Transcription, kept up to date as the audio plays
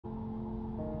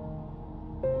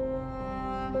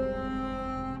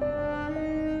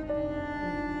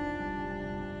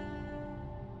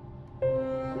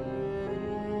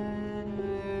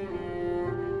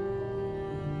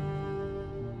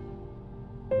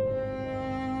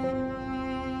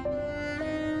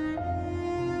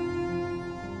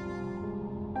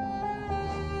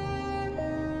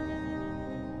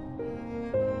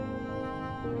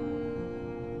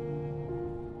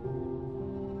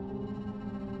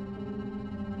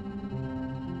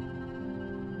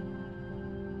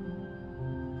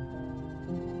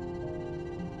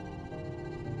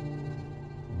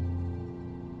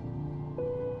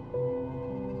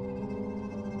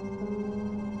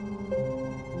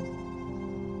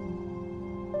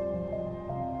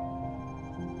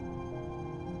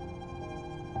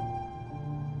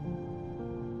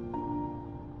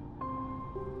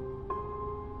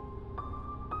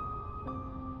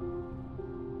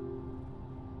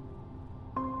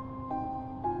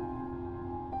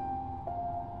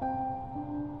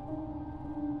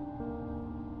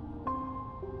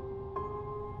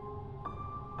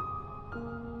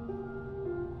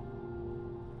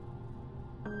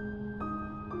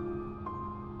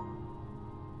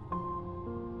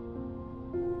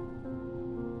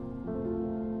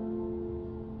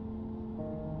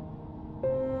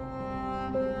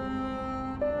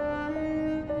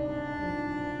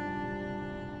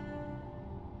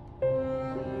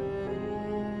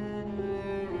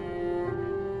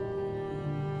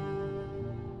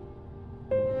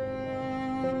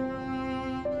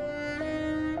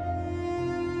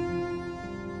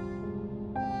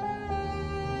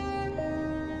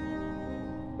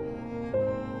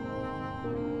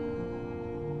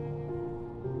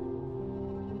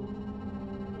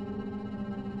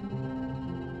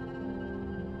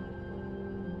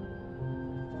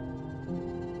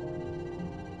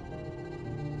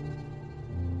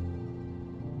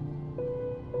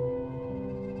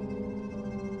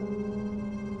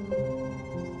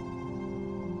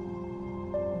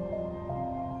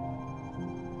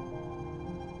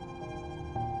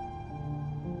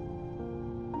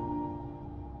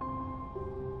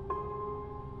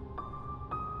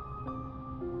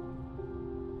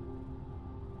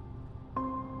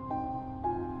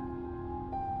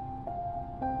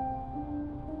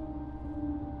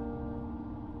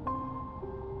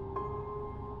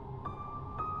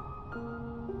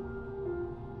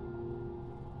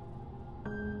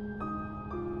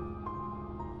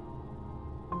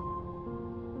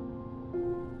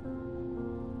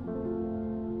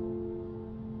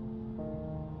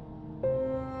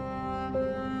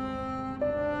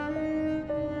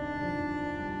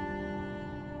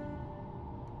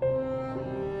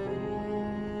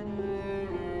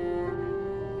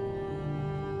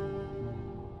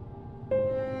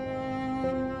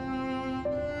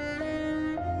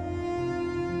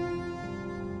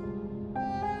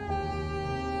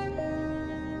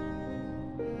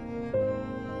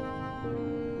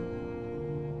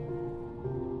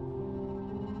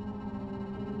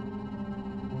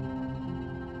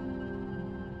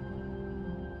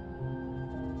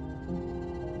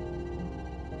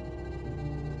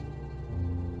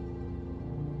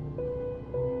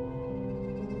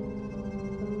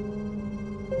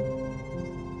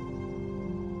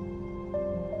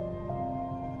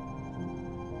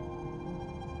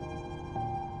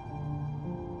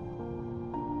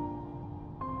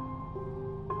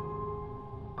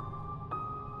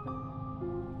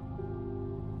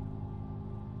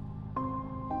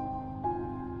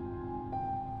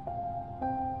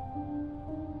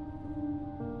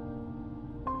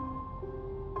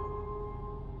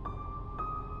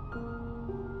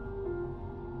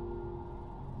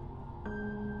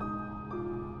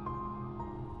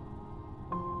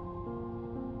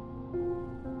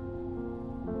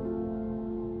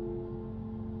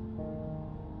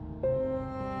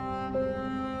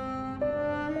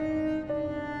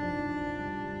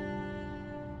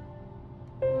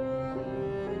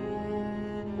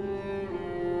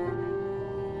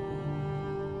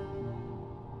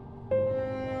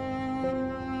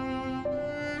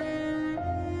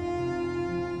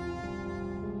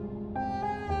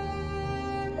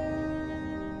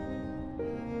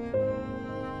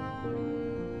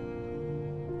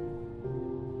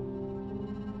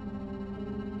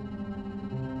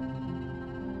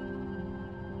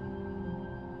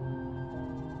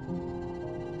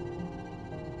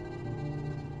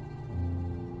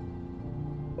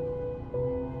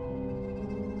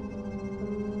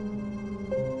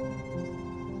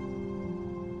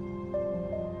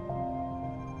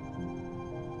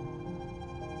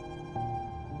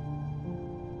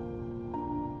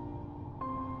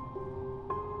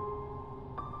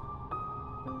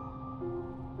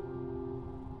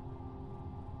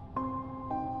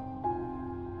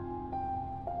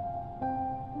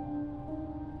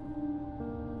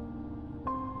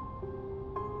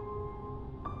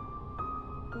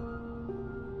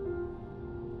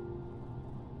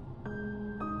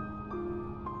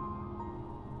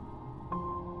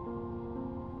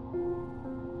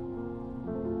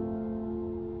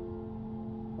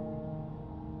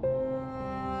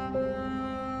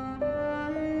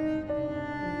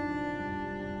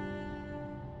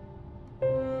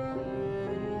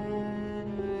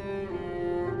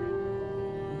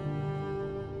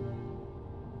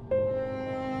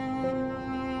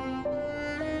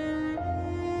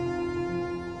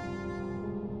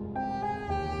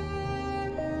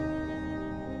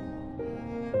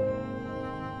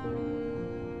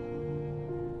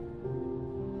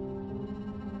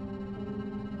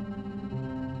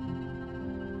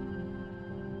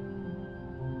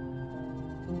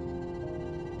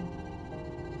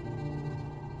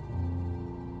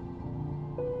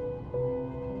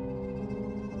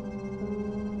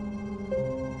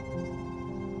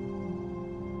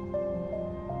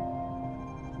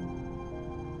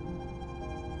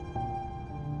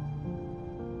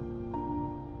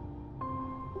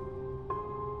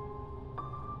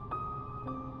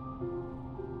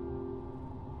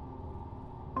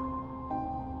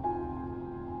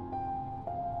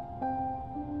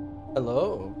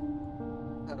Hello.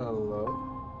 Hello.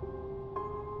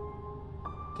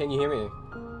 Can you hear me?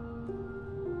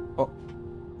 Oh,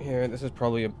 here, this is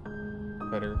probably a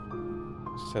better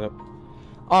setup.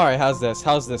 Alright, how's this?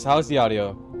 How's this? How's the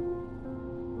audio?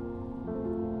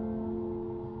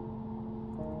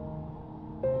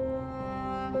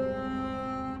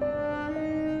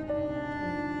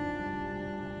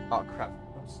 Oh, crap.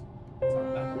 Oops.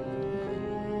 Sorry about that.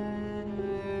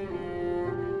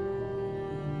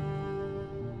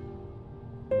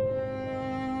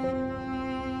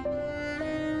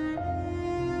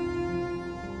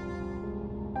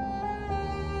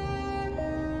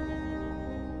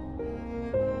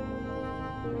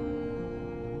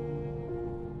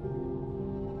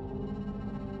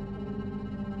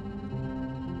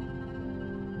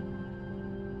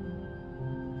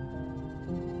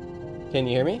 Can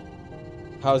you hear me?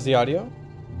 How's the audio?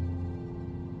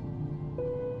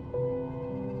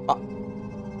 Ah.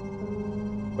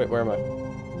 Wait, where am I?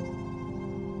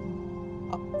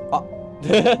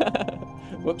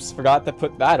 Whoops, forgot to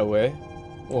put that away.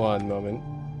 One moment.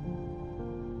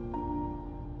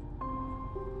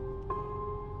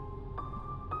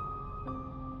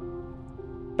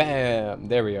 Bam!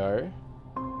 There we are.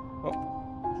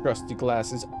 Oh, trusty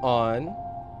glasses on.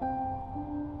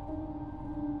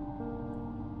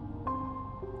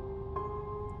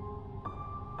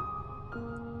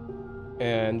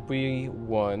 And we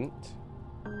want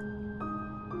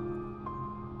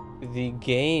the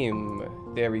game.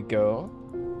 There we go.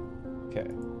 Okay.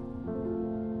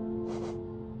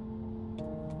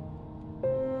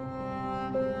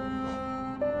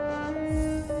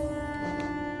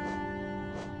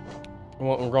 I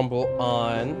want Rumble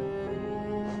on.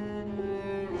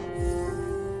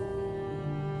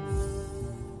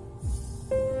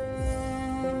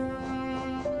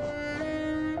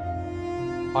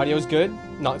 Audio's good,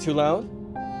 not too loud.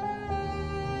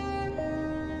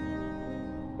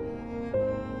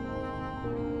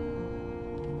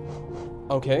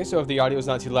 Okay, so if the audio's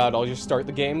not too loud, I'll just start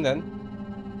the game then.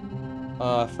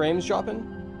 Frames dropping?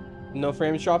 No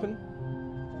frames dropping?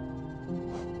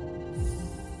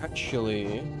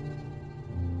 Actually...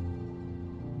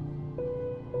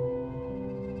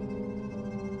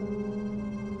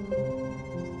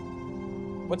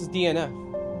 What's DNF?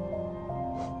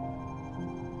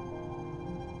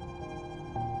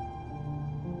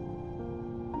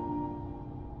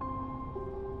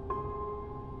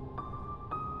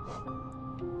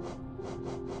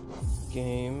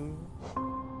 Game.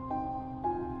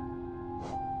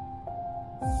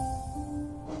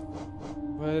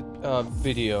 What?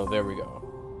 Video. There we go.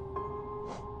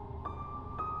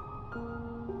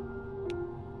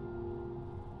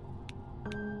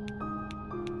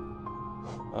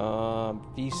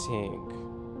 VSync.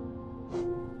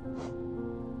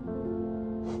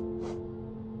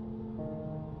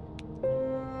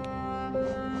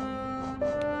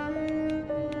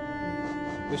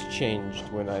 This changed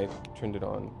when I turned it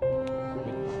on.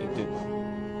 It did.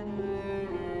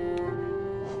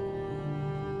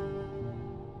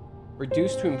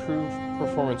 Reduced to improve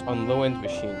performance on low-end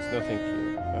machines. No, thank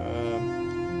you.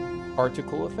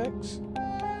 Particle effects.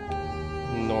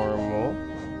 Normal.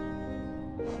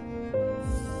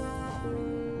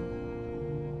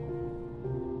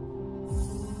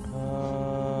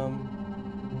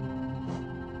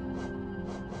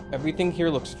 Everything here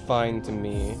looks fine to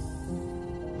me.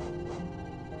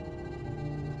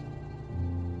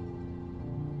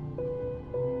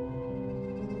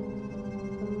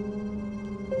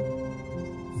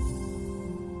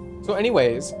 So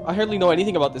anyways, I hardly know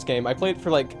anything about this game. I played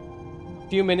for like a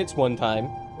few minutes one time.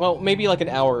 Well, maybe like an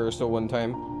hour or so one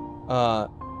time.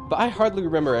 But I hardly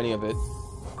remember any of it.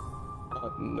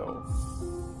 No.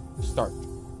 Start.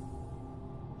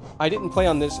 I didn't play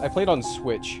on this. I played on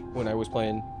Switch when I was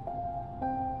playing.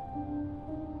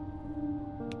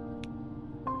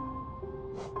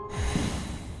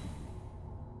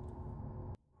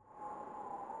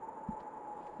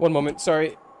 One moment,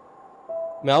 sorry.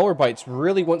 Malwarebytes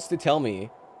really wants to tell me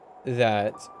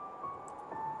that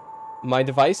my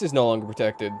device is no longer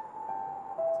protected.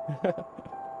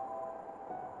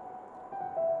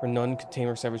 For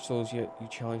non-container savage souls, yet you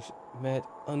challenged met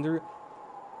under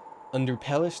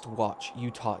Pellist watch you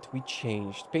taught, we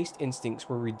changed. Based instincts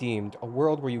were redeemed. A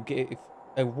world you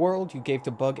gave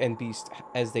to bug and beast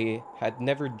as they had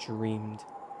never dreamed.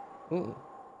 Ooh.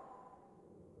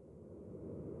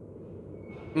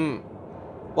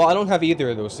 Well, I don't have either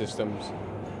of those systems.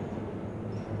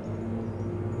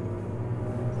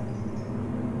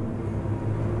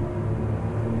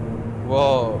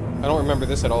 Whoa, I don't remember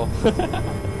this at all.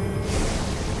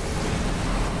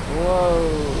 Whoa.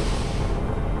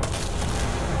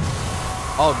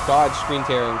 Oh god, screen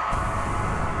tearing.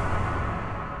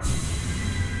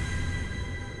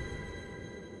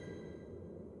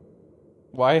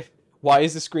 Why? Why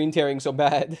is the screen tearing so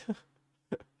bad?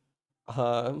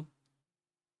 um.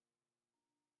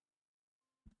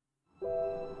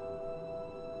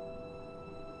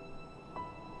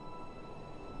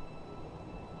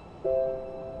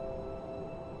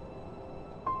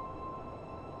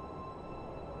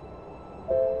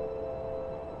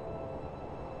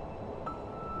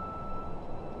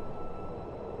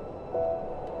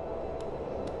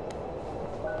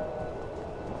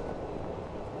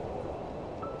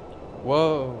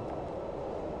 Whoa.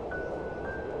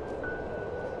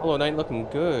 Hollow Knight looking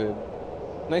good.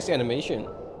 Nice animation.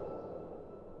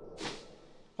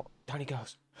 Oh, down he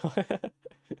goes.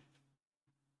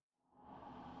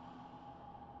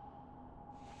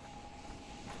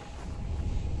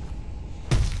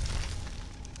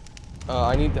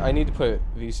 I need to put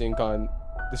VSync on.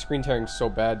 The screen tearing's so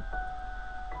bad.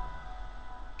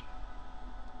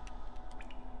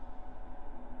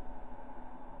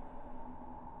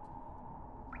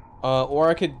 Or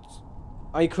I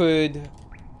could,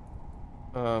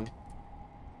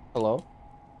 hello?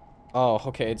 Oh,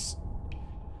 okay, it's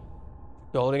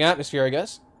building atmosphere, I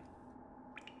guess.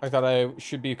 I thought I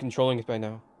should be controlling it by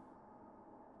now.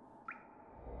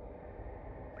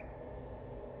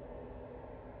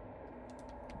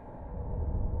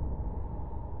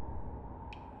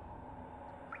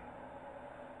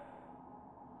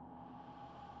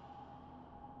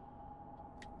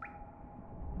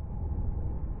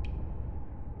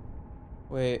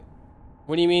 Wait,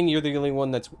 what do you mean you're the only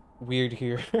one that's weird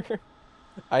here?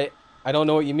 I I don't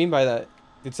know what you mean by that.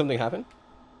 Did something happen?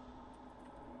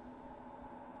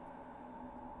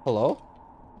 Hello?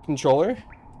 Controller?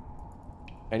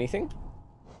 Anything?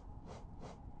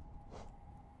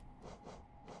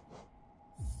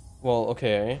 Well,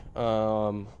 okay.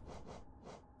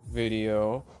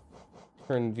 Video.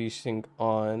 Turn VSync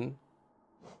on.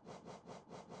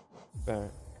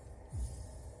 There.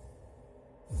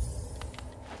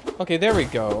 Okay, there we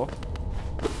go.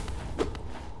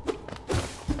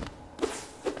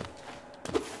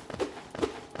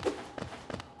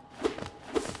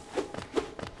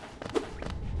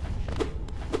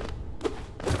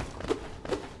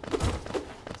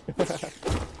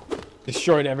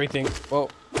 Destroyed everything. Whoa.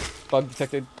 Bug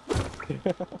detected.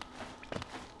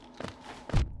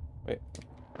 Wait.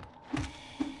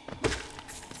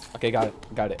 Okay, got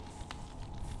it. Got it.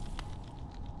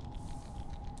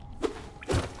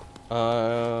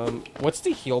 What's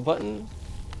the heal button?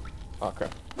 Oh,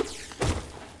 crap.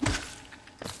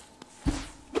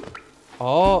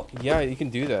 Oh, yeah, you can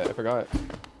do that. I forgot.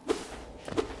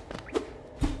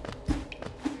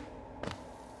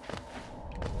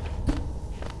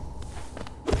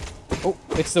 Oh,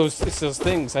 it's those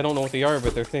things. I don't know what they are,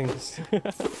 but they're things.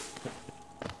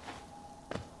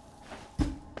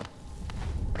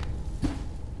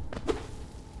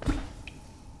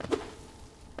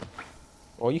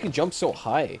 Oh, you can jump so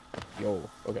high. Yo,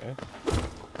 okay.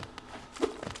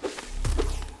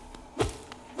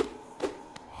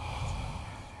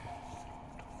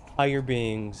 Higher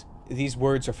beings, these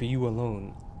words are for you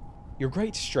alone. Your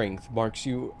great strength marks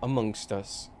you amongst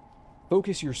us.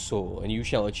 Focus your soul, and you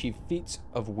shall achieve feats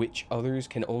of which others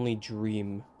can only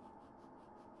dream.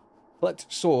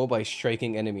 Collect soul by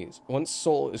striking enemies. Once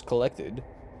soul is collected,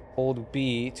 hold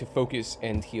B to focus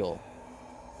and heal.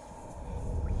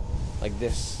 Like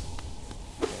this.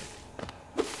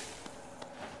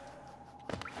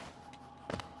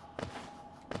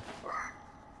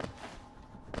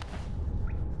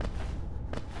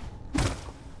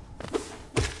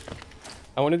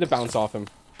 I wanted to bounce off him.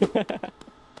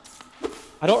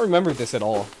 I don't remember this at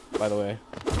all, by the way.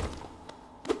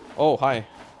 Oh, hi.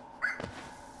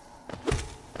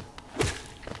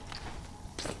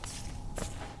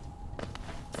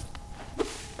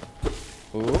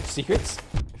 Ooh, secrets?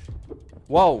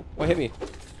 Whoa, what hit me?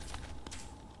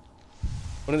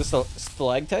 One of the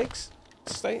stalactites?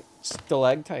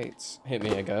 Stalactites hit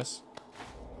me, I guess.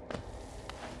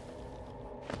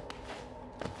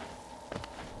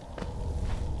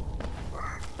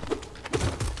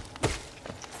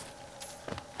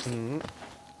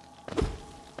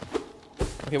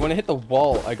 Okay, when I hit the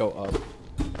wall, I go up.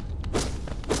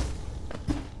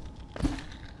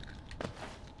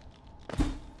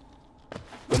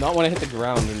 But not when I hit the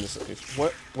ground in this.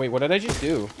 What? Wait, what did I just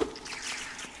do?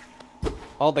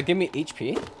 Oh, that gave me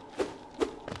HP?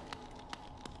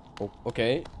 Oh,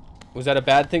 okay. Was that a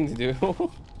bad thing to do?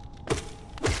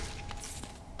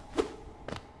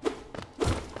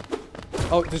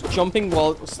 Oh, does jumping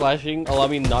while slashing allow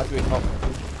me not to... Oh.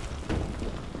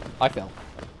 I fell.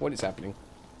 What is happening?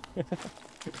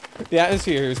 The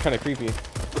atmosphere is kind of creepy.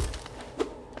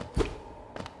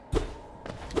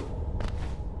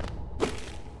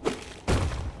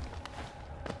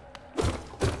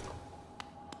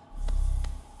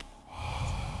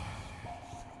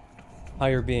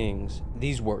 Higher beings,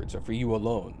 these words are for you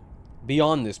alone.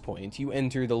 Beyond this point, you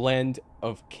enter the land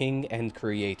of King and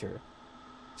Creator.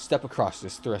 Step across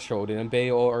this threshold and obey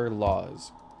our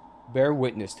laws. Bear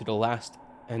witness to the last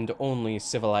and only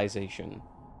civilization,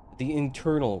 the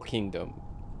Eternal Kingdom,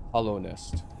 Hollow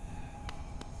Nest.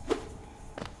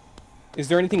 Is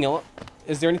there anything else?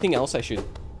 Is there anything else I should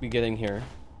be getting here?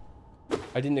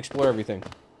 I didn't explore everything.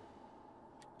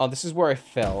 Oh, this is where I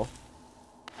fell.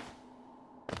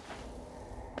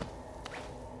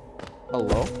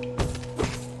 Hello?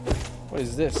 What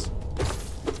is this?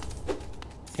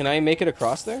 Can I make it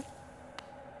across there?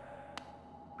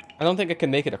 I don't think I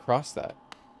can make it across that.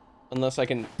 Unless I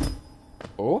can...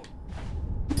 Oh?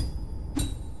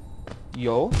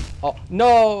 Yo? Oh,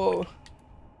 no!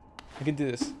 I can do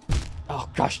this. Oh,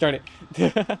 gosh darn it.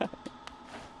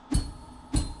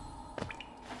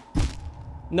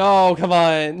 No, come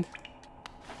on.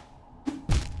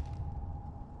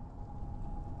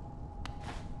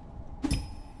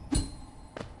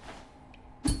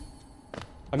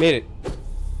 I made it.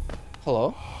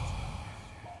 Hello?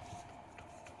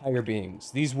 Higher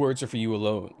beings, these words are for you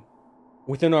alone.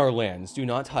 Within our lands, do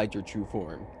not hide your true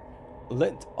form.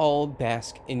 Let all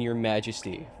bask in your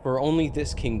majesty, for only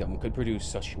this kingdom could produce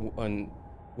such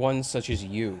one such as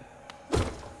you.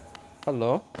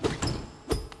 Hello?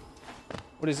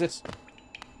 What is this?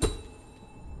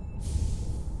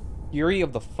 Fury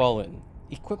of the Fallen.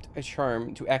 Equipped a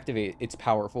charm to activate its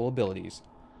powerful abilities.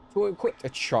 To equip a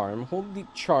charm, hold the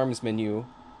charms menu.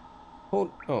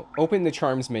 Open the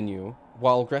charms menu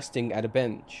while resting at a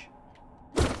bench.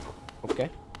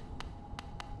 Okay.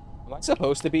 Am I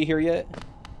supposed to be here yet?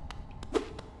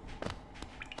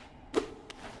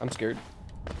 I'm scared.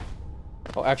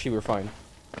 Oh, actually, we're fine.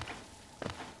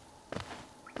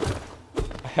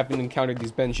 I haven't encountered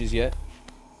these benches yet.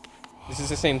 This is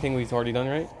the same thing we've already done,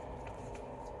 right?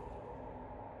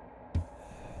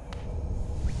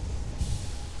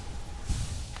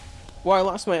 Well, I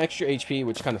lost my extra HP,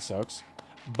 which kind of sucks.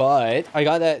 But I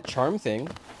got that charm thing,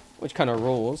 which kind of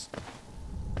rolls.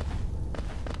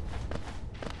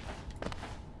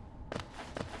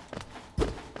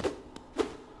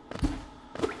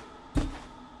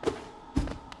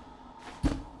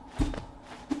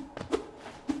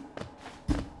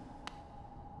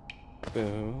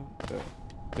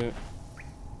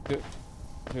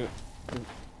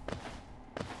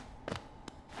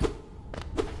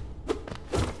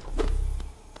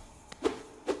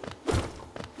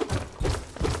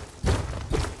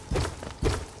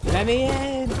 Let me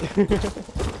in!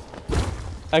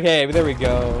 Okay, but there we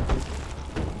go.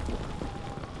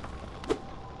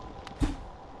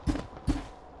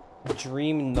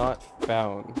 Dream not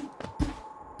found.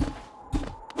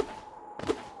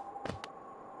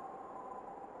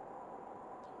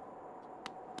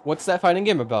 What's that fighting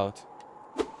game about?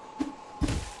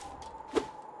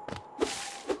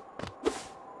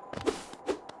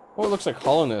 Oh, it looks like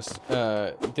Hollow Nest.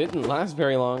 Didn't last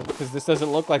very long, because this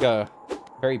doesn't look like a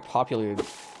very popular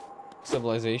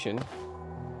civilization.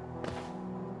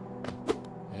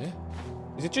 Eh?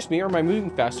 Is it just me, or am I moving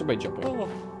faster by jumping? Oh.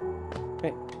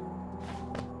 Hey.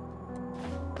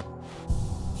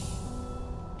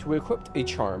 To equip a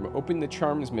charm, open the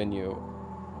charms menu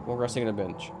while resting on a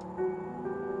bench.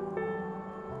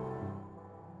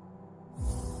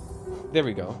 There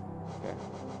we go.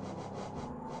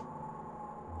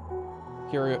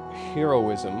 Okay.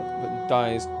 Heroism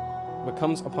but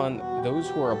comes upon those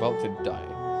who are about to die.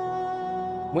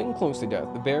 When close to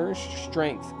death, the bearer's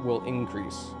strength will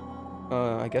increase.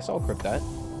 I guess I'll equip that.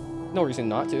 No reason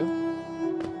not to.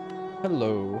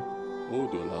 Hello.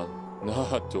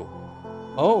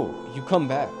 Oh, you come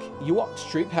back. You walked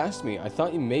straight past me. I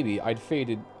thought maybe I'd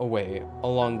faded away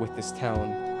along with this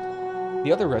town.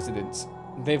 The other residents,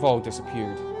 they've all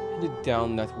disappeared, headed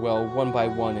down that well one by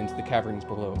one into the caverns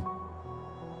below.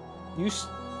 Used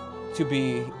to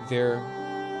be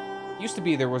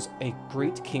there was a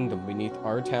great kingdom beneath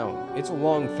our town. It's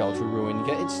long fell to ruin,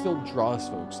 yet it still draws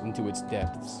folks into its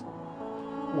depths.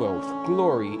 Wealth,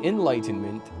 glory,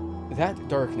 enlightenment, that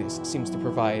darkness seems to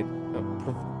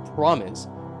promise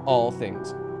all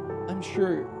things. I'm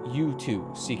sure you too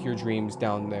seek your dreams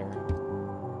down there.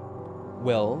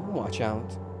 Well, watch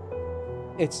out.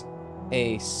 It's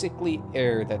a sickly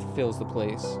air that fills the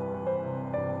place.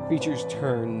 Creatures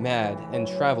turn mad and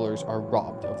travelers are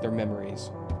robbed of their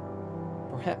memories.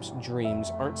 Perhaps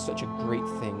dreams aren't such a great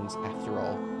things after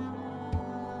all.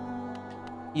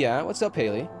 Yeah, what's up,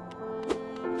 Haley?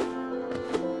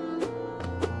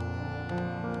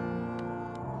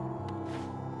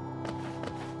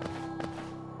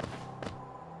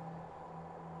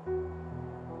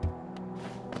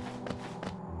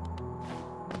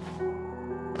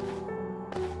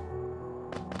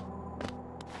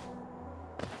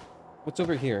 What's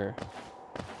over here?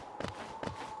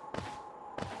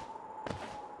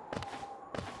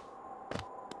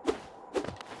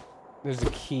 There's a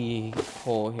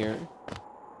keyhole here.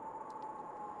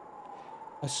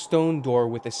 A stone door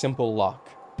with a simple lock.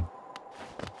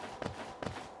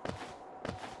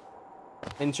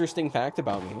 Interesting fact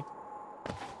about me.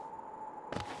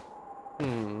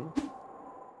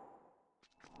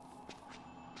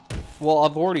 Well,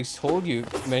 I've already told you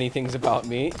many things about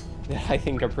me that I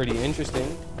think are pretty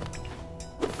interesting.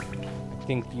 I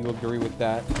think you agree with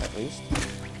that, at least.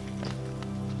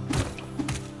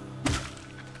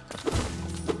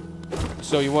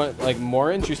 So you want, like,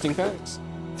 more interesting facts?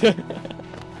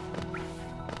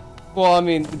 Well, I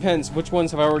mean, depends. Which ones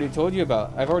have I already told you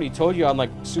about? I've already told you I'm, like,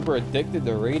 super addicted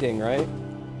to reading, right?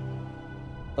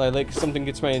 Like something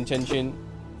gets my attention,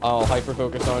 I'll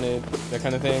hyper-focus on it, that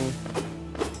kind of thing.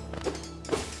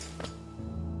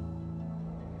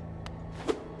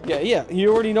 Yeah,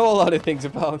 you already know a lot of things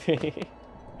about me.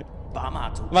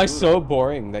 Am I so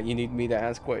boring that you need me to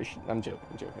ask questions? I'm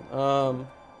joking.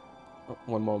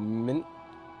 One moment.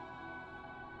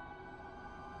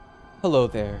 Hello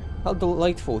there. How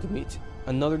delightful to meet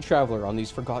another traveler on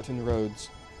these forgotten roads.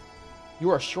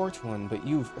 You are a short one, but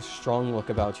you've a strong look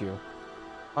about you.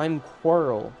 I'm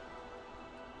Quirrell.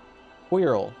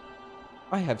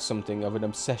 I have something of an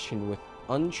obsession with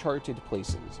uncharted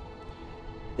places.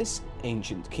 This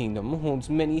ancient kingdom holds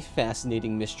many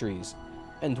fascinating mysteries,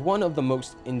 and one of the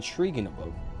most intriguing of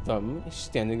them is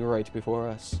standing right before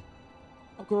us.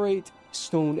 A great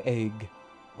stone egg,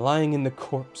 lying in the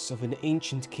corpse of an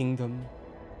ancient kingdom.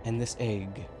 And this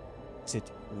egg, is it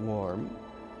warm?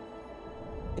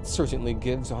 It certainly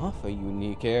gives off a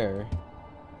unique air.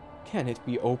 Can it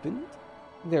be opened?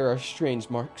 There are strange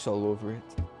marks all over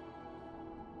it.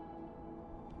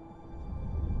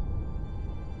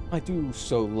 I do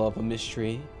so love a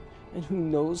mystery, and who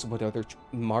knows what other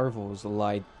marvels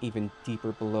lie even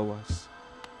deeper below us.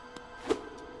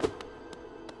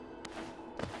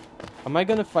 Am I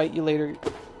gonna fight you later?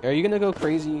 Are you gonna go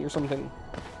crazy or something?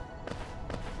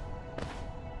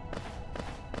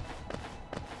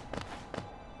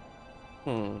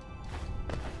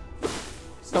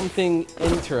 Something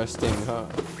interesting, huh?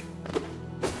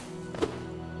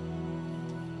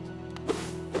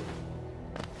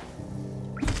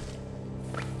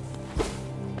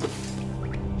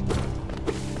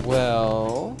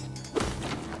 Well...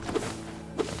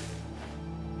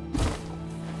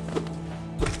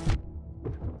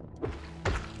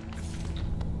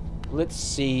 let's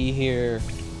see here.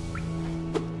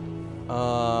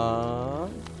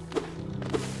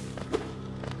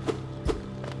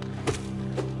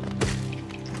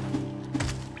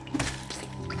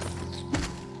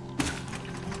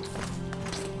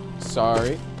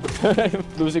 Sorry.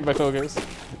 Losing my focus.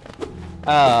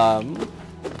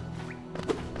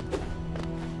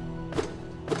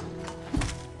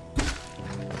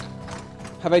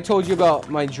 Have I told you about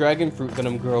my dragon fruit that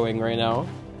I'm growing right now?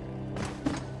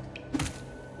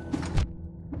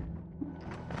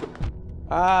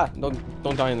 Ah,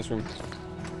 don't die in this room.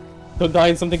 Don't die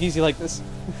in something easy like this.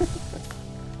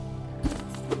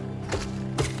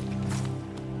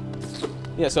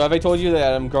 Yeah, so have I told you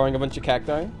that I'm growing a bunch of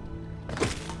cacti?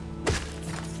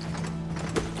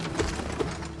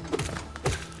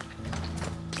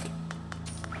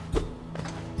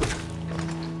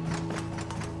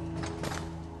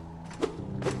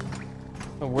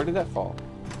 Oh, where did that fall?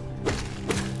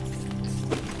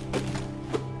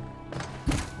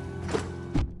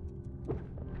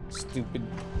 Stupid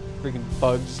freaking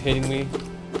bugs hitting me.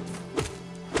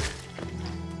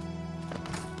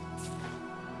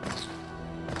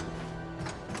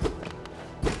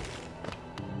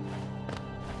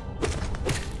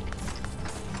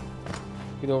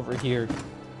 Get over here.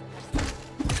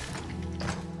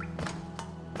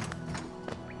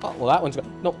 Oh, well that one's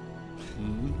gone. Nope.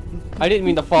 I didn't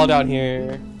mean to fall down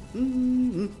here.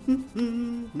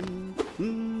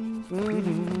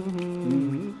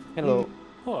 Hello.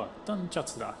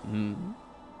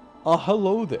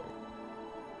 Hello there.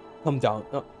 Come down.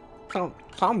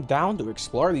 Come down to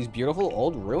explore these beautiful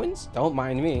old ruins? Don't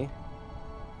mind me.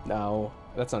 No,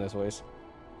 that's not his voice.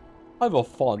 I have a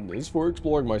fondness for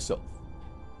exploring myself.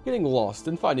 Getting lost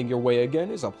and finding your way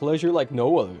again is a pleasure like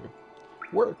no other.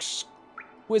 We're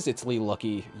exquisitely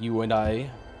lucky, you and I.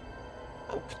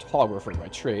 I'm a photographer by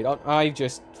trade. I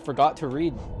just forgot to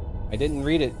read. I didn't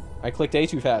read it. I clicked A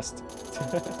too fast.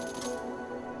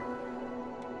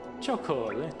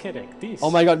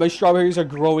 Oh my god, my strawberries are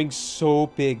growing so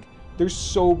big. They're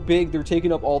so big, they're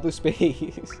taking up all the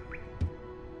space.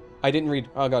 I didn't read.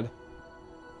 Oh god.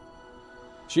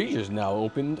 She has now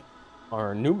opened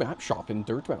our new map shop in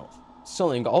Dirtmouth,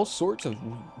 selling all sorts of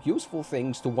useful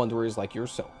things to wanderers like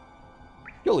yourself.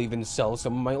 You'll even sell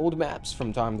some of my old maps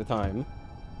from time to time.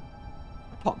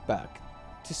 I pop back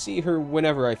to see her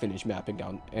whenever I finish mapping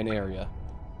out an area.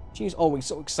 She's always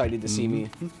so excited to see me.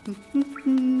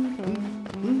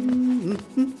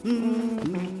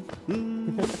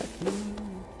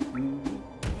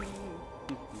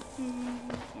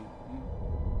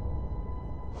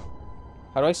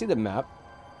 How do I see the map?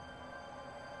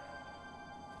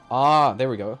 Ah, there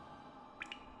we go.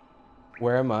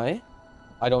 Where am I?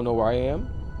 I don't know where I am.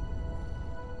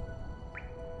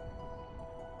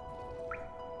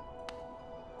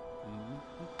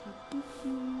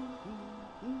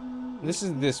 This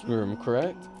is this room,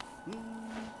 correct?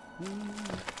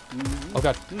 Oh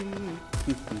god.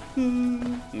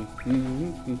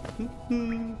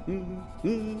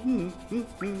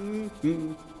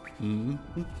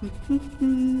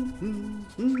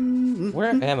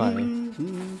 Where am I?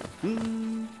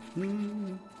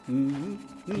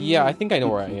 Yeah, I think I know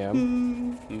where I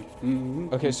am.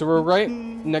 Okay, so we're right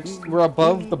next, we're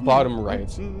above the bottom right.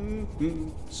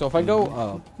 So if I go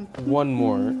up one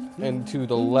more and to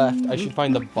the left, I should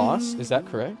find the boss. Is that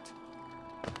correct?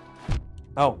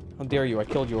 Oh, how dare you, I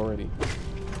killed you already.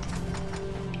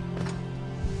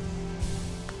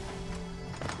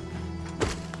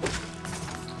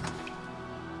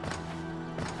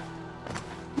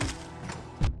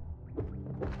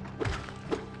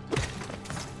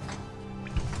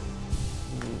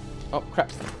 Oh,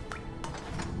 crap.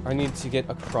 I need to get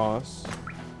across.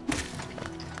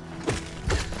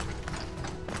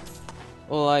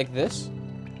 Like this.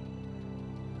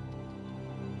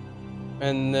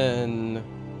 And then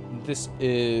this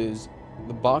is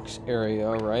the box area,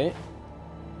 right?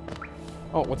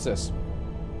 Oh, what's this?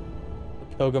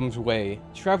 The Pilgrim's Way.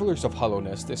 Travelers of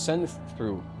Hollowness descend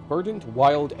through verdant,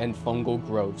 wild, and fungal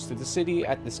groves to the city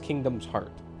at this kingdom's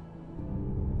heart.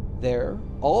 There,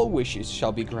 all wishes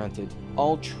shall be granted,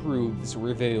 all truths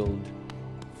revealed.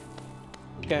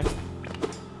 Okay.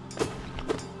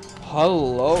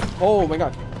 Hello? Oh my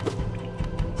god.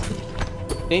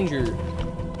 Danger.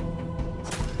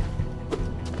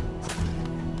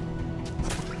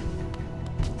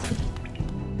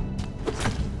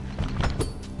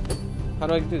 How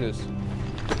do I do this?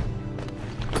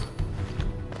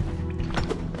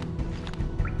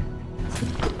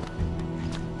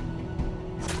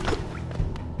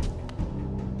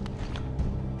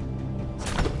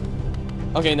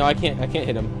 Okay, no, I can't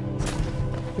hit him.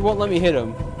 He won't let me hit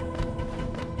him.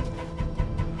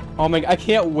 Oh my, I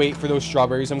can't wait for those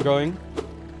strawberries I'm growing.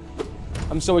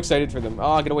 I'm so excited for them.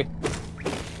 Oh, get away.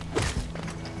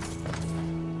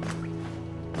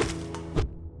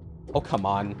 Oh, come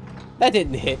on. That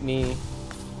didn't hit me.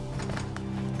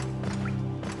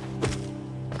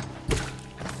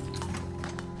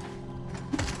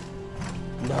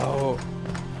 No.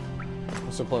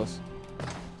 I'm so close.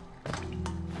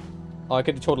 Oh, I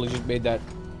could have totally just made that.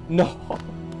 No.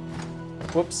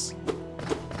 Whoops.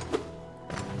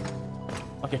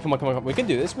 Okay, come on, come on, come on. We can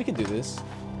do this. We can do this.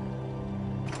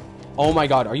 Oh my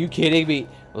god, are you kidding me?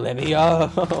 Let me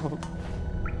up.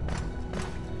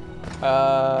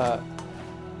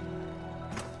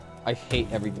 I hate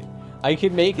everything. I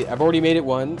could make it. I've already made it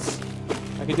once.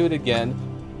 I can do it again.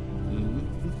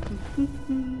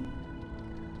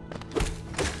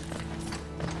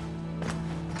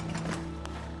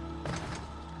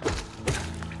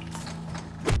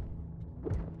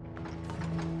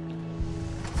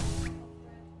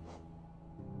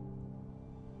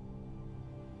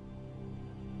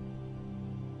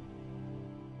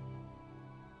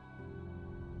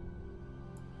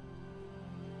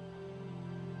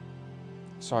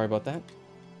 Sorry about that.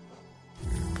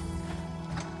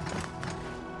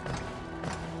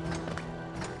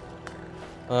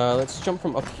 Let's jump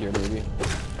from up here, maybe.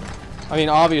 I mean,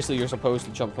 obviously you're supposed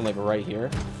to jump from, like, right here.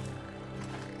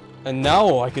 And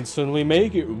now I can suddenly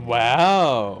make it.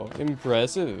 Wow.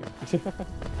 Impressive.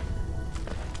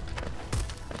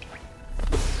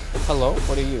 Hello?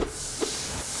 What are you?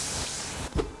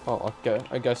 Oh, okay.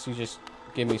 I guess you just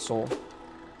gave me soul.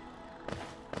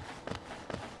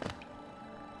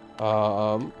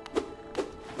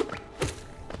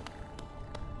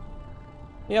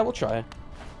 Yeah, we'll try.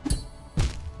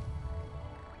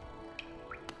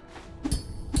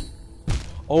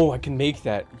 Oh, I can make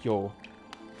that. Yo.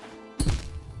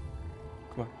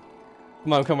 Come on.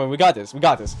 Come on, come on. We got this. We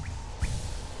got this.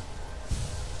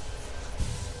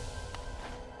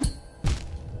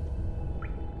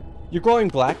 You're growing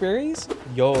blackberries?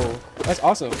 Yo. That's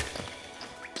awesome.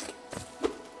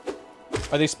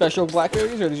 Are they special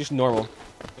blackberries or are they just normal?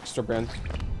 Extra brand.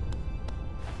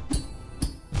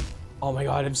 Oh my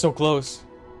god, I'm so close.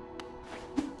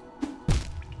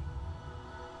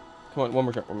 Come on, one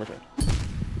more try, one more try.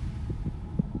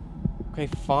 Okay,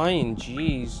 fine.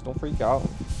 Jeez, don't freak out.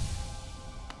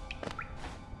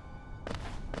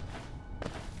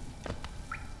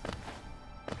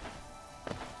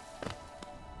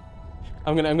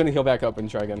 I'm gonna heal back up and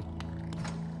try again.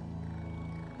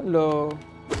 Hello.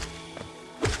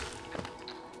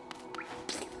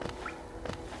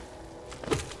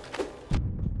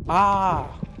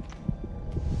 Ah.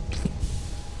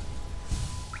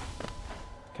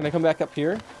 Can I come back up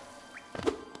here?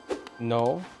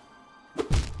 No.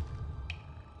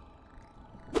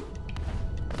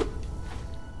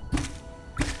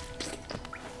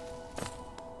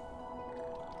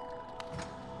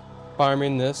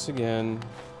 Farming this again.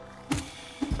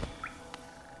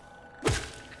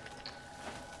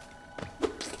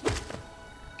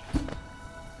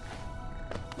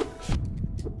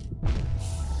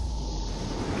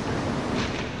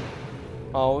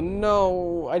 Oh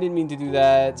no, I didn't mean to do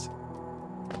that.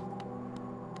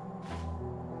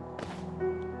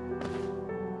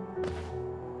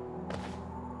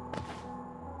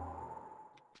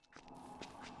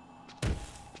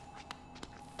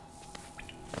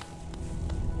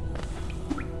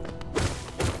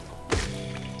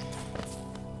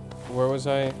 Where was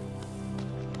I?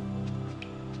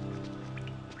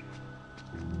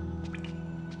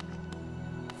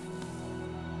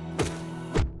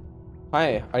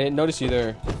 Hi, I didn't notice you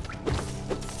there.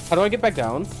 How do I get back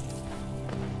down?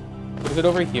 Is it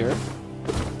over here?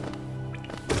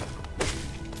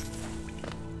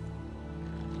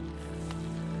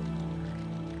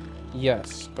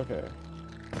 Yes, okay.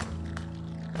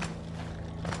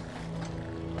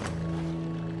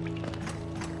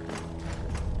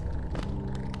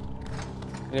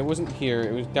 And it wasn't here,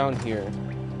 it was down here.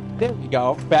 There we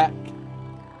go, back.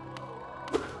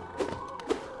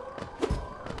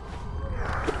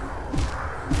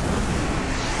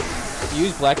 You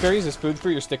use blackberries as food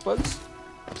for your stick bugs?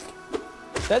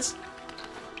 That's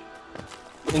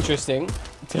interesting.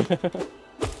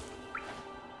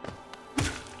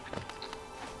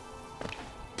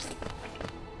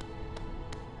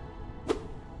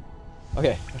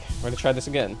 Okay, we're gonna try this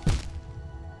again.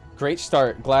 Great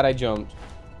start, glad I jumped.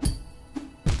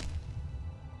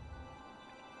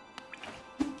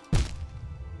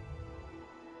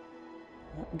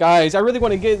 Guys, I really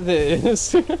want to get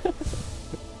this.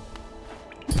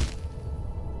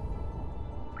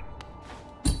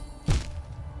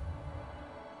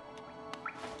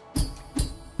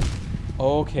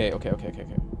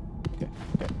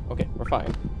 Okay, we're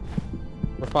fine.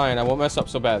 We're fine, I won't mess up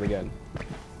so bad again.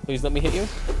 Please let me hit you.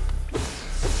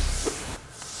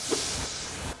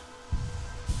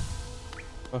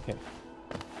 Okay.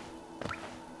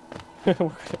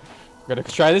 We're gonna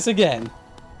try this again.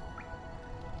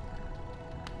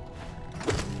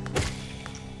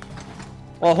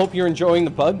 Well, I hope you're enjoying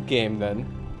the bug game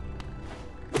then.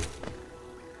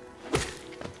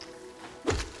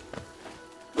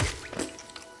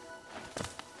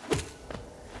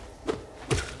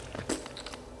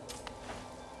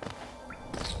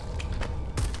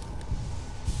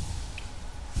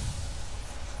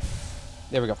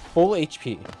 There we go. Full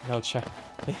HP. No check.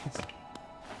 Please.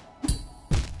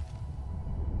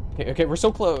 Okay, we're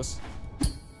so close.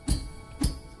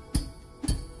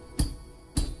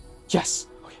 Yes!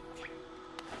 Okay.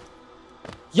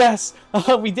 Yes!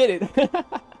 We did it!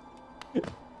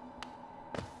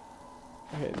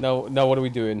 Okay, no, what are we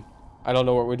doing? I don't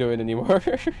know what we're doing anymore.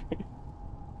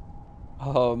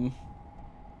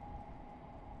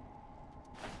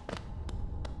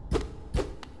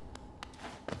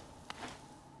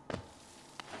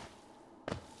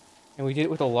 And we did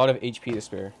it with a lot of HP to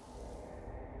spare.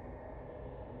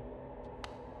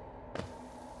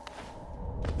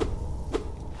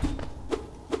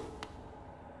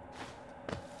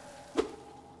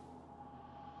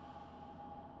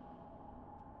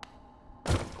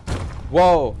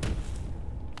 Whoa!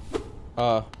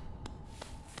 I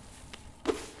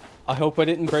hope I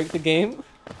didn't break the game.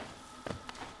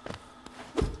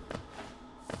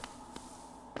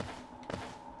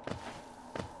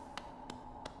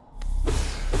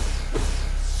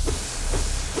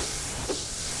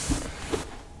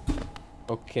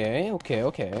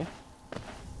 Okay.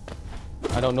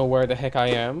 I don't know where the heck I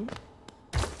am.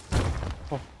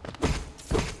 Oh.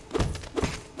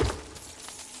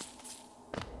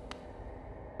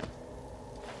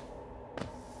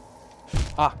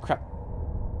 Ah, crap.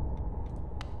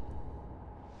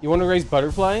 You want to raise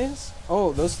butterflies?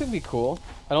 Oh, those could be cool.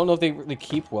 I don't know if they really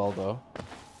keep well, though.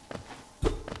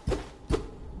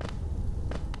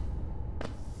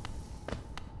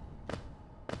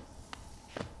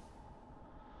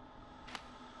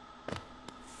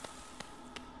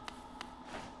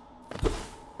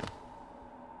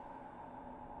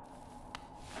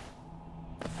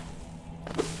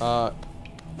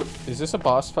 Is this a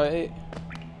boss fight?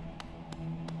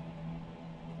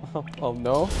 Oh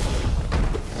no.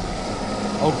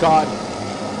 Oh god.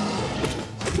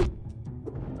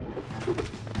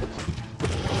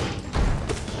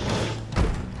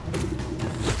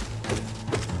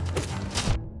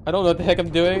 I don't know what the heck I'm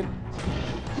doing.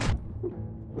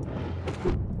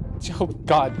 Oh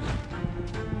god.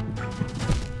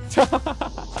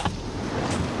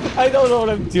 I don't know what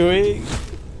I'm doing.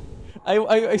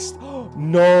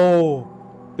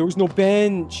 No! There was no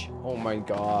bench! Oh my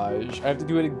gosh. I have to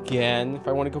do it again if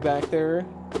I want to go back there.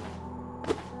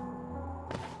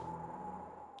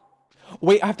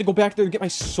 Wait, I have to go back there to get my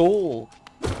soul.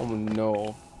 Oh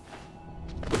no.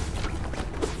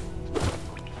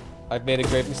 I've made a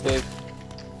great mistake.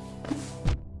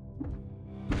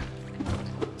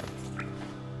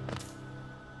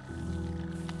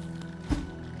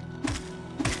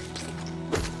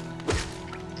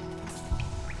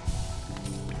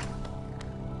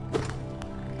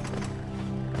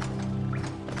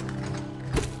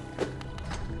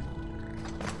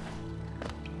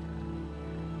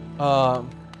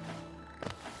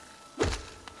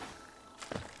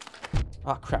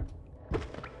 Ah, crap.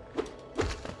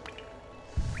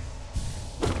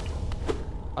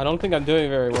 I don't think I'm doing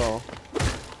very well.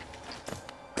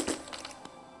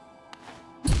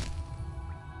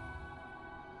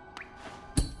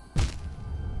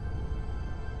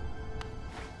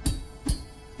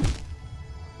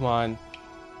 Come on.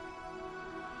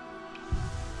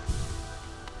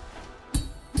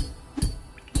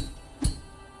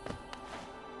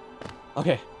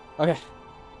 Okay, okay.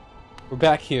 We're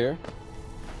back here.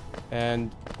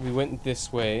 And we went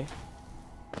this way.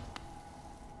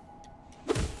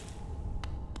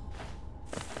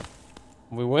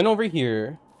 We went over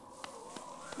here.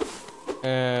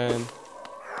 And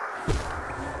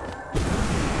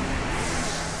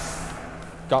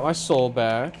got my soul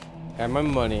back and my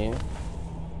money.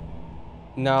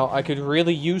 Now I could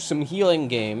really use some healing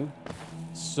game.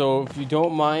 So if you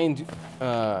don't mind,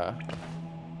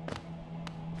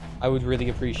 I would really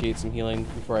appreciate some healing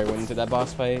before I went into that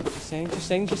boss fight. Just saying, just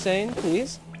saying, just saying,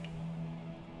 please.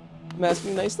 I'm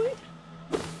asking nicely.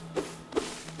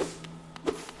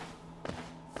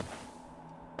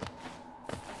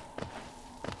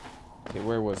 Okay,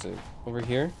 where was it? Over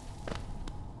here?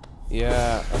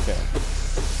 Yeah, okay.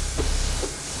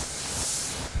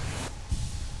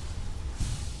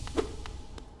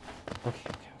 Okay,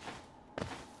 okay.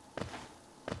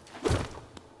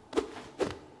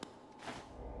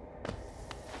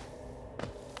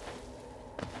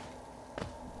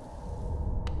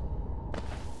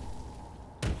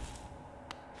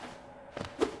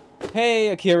 Hey,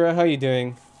 Akira, how you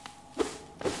doing?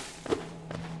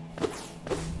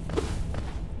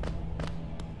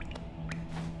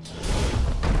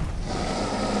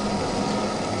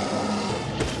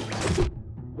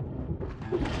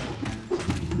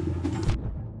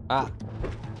 Ah.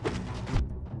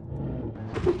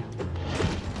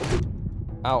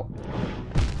 Ow.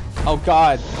 Oh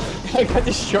god. I got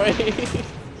destroyed.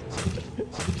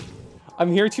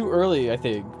 I'm here too early, I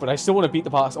think, but I still want to beat the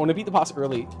boss. I want to beat the boss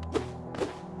early.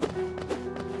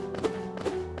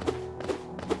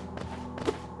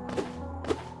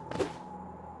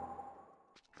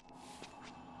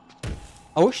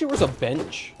 I wish there was a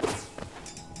bench.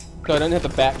 So I don't have to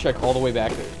backtrack all the way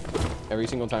back there every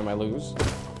single time I lose.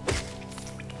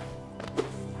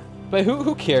 But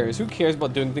who cares? Who cares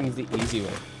about doing things the easy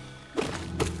way?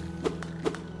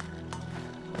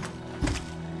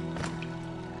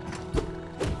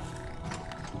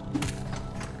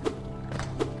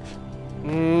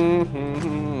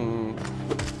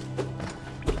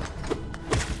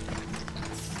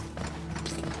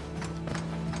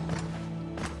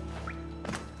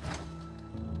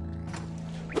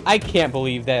 I can't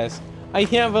believe this. I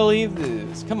can't believe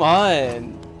this. Come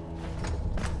on.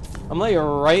 I'm like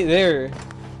right there.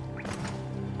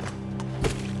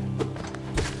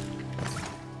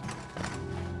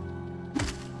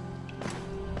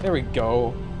 There we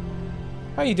go.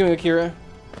 How are you doing, Akira?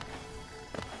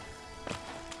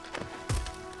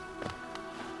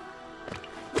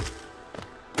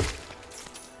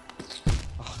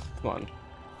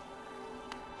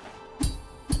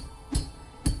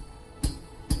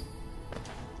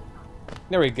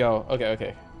 There we go. Okay,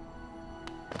 okay.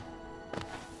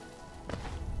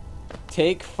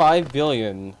 Take 5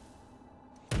 billion.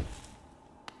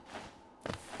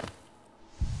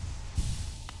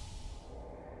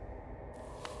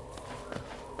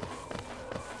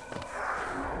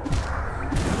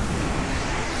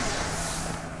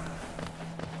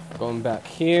 Going back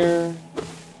here.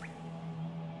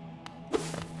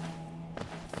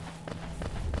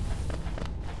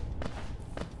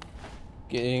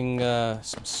 Getting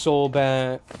some soul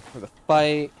back for the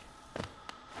fight.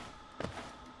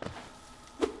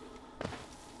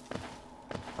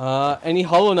 Any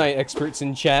Hollow Knight experts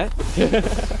in chat?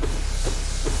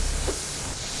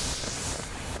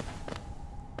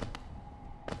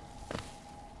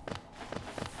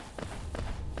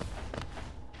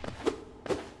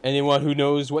 Anyone who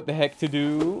knows what the heck to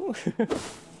do?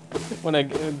 Wanna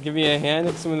give me a hand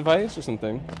and some advice or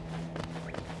something?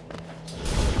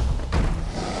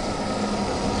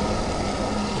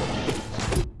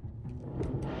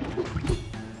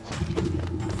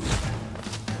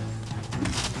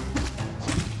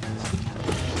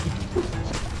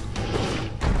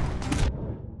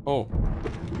 Oh.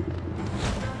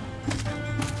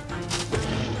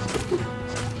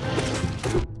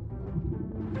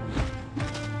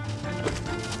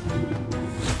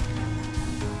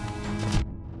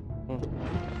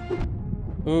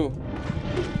 Ooh.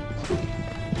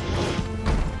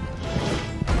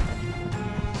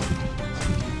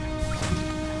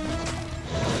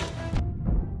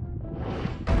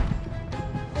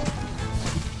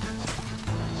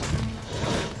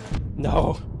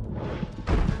 No.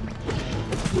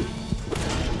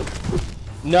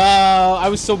 No, I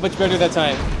was so much better that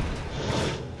time.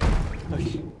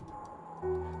 Okay.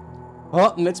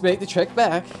 Well, let's make the trek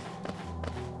back.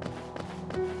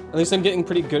 At least I'm getting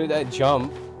pretty good at that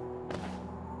jump.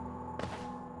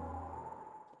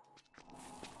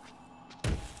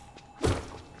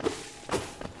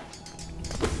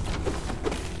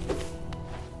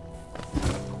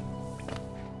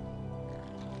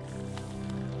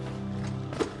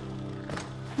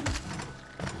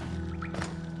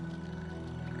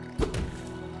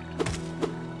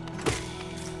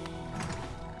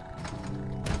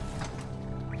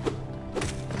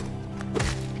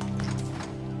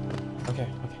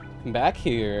 Back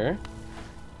here.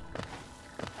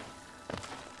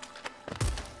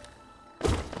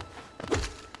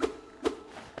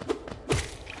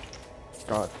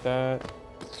 Got that.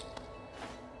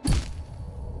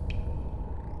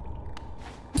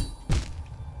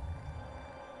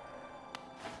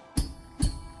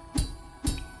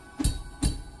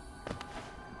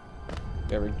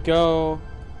 There we go.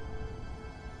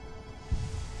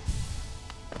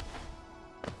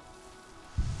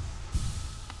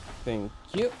 Thank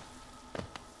you.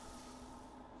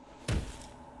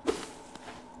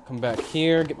 Come back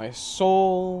here, get my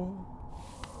soul.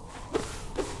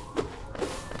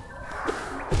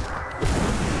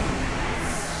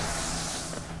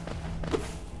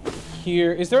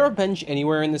 Here, is there a bench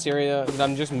anywhere in this area that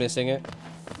I'm just missing it?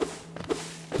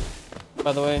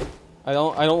 By the way, I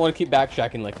don't want to keep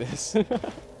backtracking like this.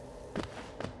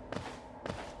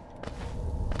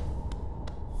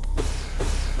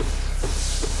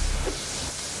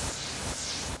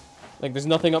 Like, there's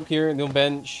nothing up here, no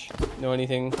bench, no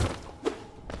anything.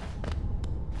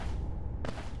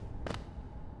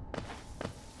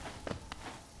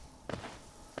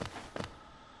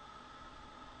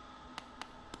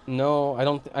 No,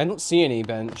 I don't see any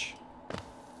bench.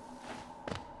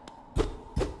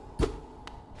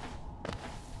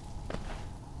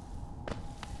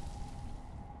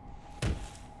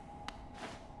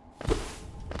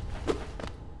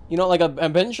 You know, like a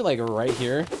bench like right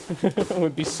here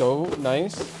would be so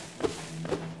nice.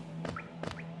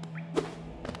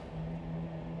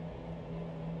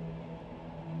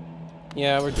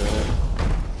 Yeah, we're doing it.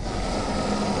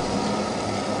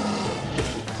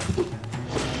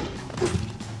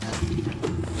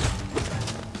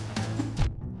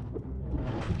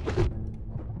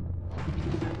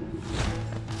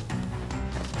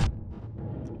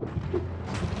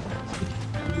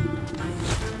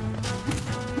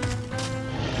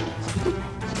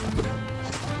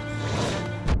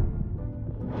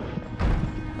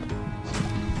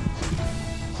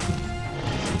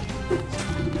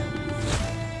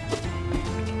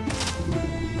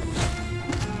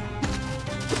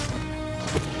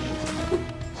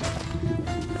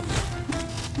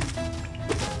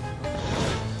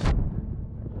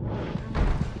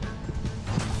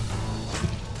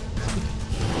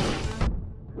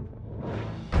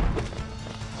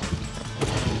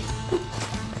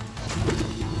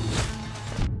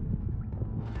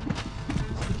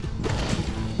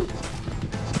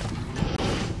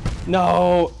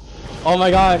 No! Oh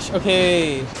my gosh,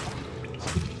 okay.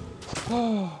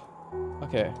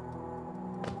 Okay.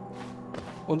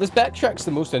 Well, this backtrack's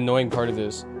the most annoying part of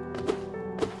this.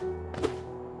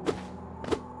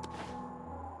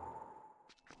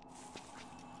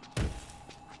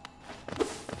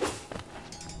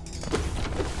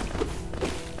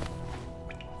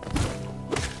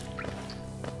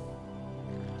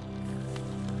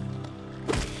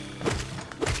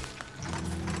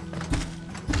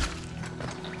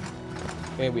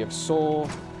 Okay, we have soul.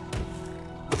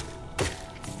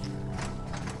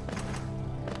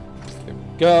 There we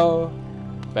go.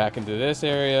 Back into this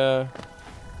area.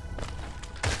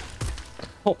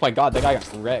 Oh my god, that guy got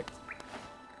wrecked.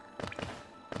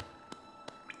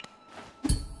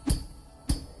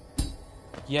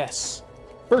 Yes.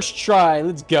 First try,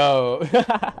 let's go.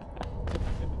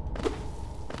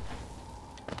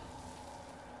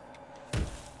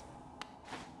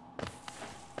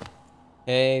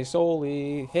 Hey,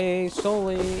 Soully. Hey,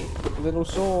 Soully. Little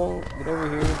soul. Get over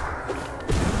here.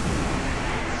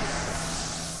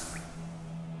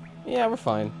 Yeah, we're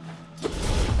fine.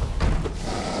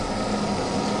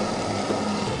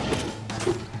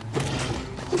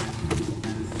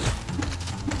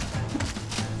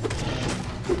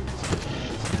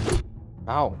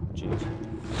 Ow, jeez.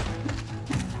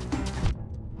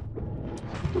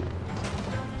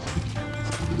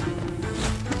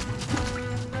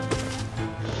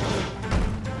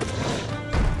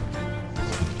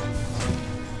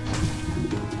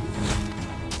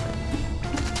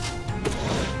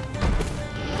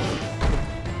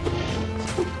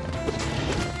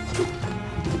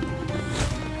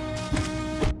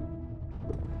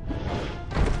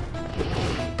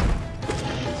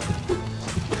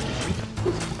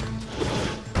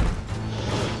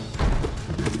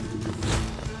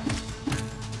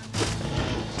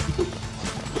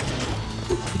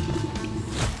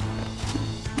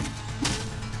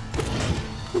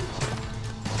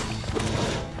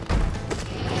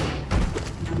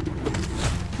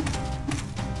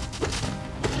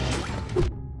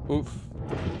 Oof.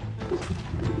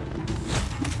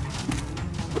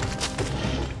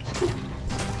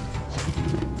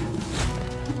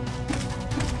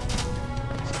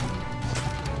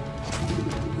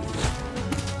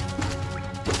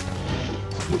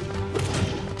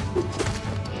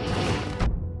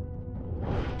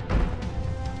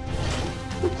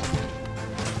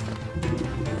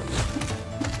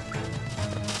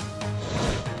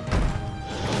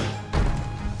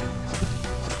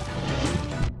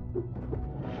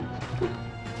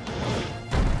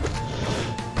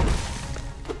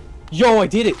 Yo, I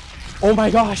did it! Oh my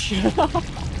gosh!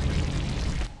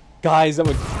 Guys, I'm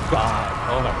a god.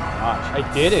 Oh my gosh,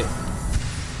 I did it!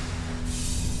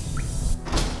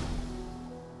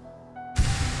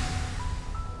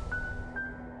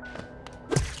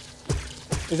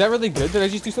 Is that really good? Did I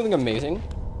just do something amazing?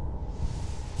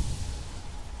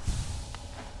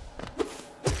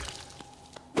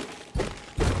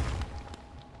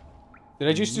 Did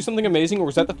I just do something amazing, or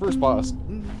was that the first boss?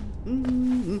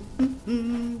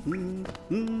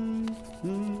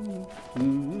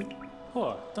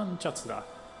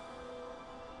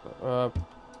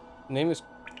 Name is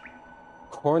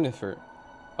Cornifer.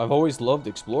 I've always loved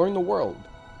exploring the world.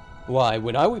 Why,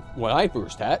 when I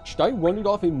first hatched, I wandered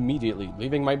off immediately,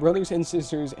 leaving my brothers and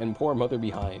sisters and poor mother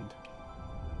behind.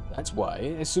 That's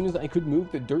why, as soon as I could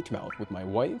move the Dirtmouth with my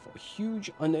wife, a huge,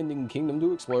 unending kingdom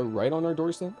to explore right on our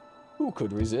doorstep, who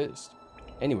could resist?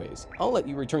 Anyways, I'll let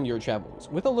you return to your travels.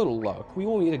 With a little luck, we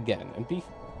will meet again, and be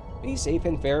safe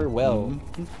and farewell.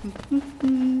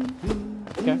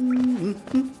 Okay.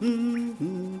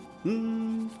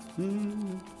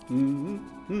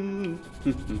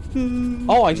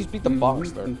 Oh, I just beat the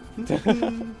boss there.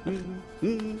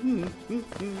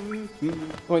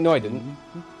 Wait, no, I didn't.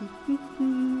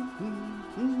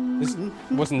 This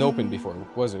wasn't open before,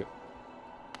 was it?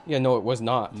 Yeah, no, it was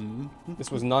not.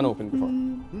 This was not open before.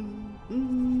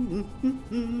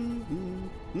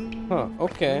 Huh,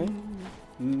 okay.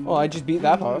 Oh, I just beat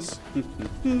that boss.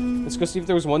 Let's go see if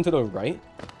there was one to the right.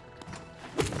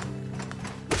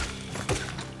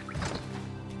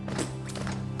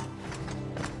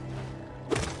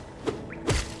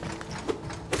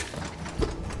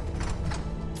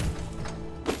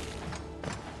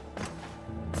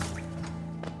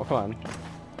 Oh, come on.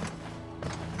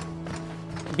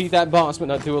 Beat that boss, but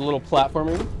not do a little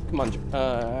platforming. Come on,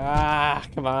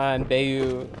 come on,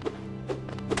 Bayu.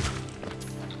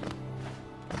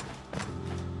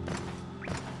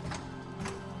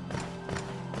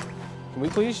 Can we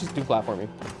please just do platforming?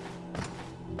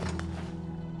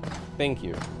 Thank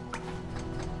you.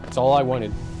 That's all I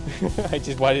wanted. I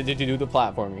just wanted to do the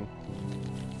platforming.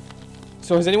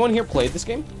 So has anyone here played this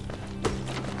game?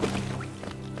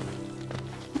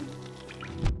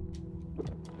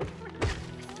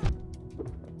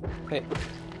 Hey.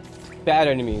 Bad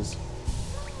enemies.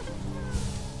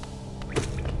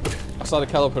 I saw the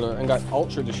caterpillar and got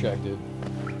ultra distracted.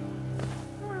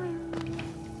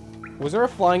 Was there a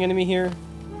flying enemy here?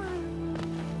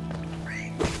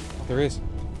 There is.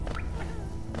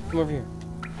 Come over here.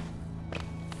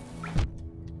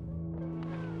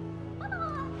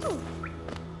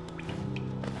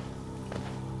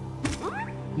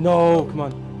 No, come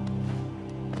on.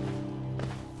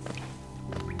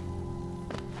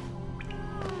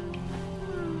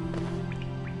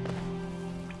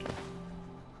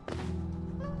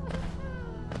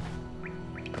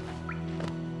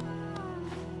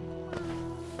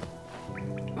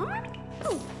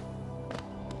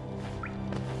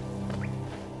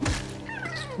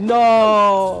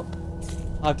 No!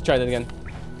 I'll have to try that again.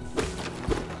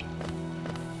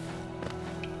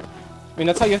 I mean,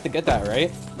 that's how you have to get that,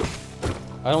 right?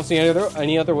 I don't see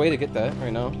any other way to get that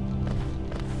right now.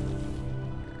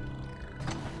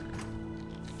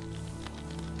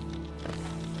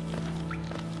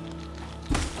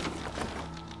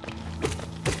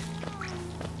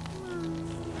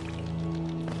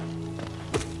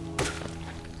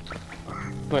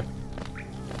 Come here.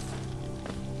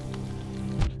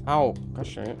 Ow.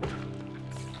 Gosh darn it.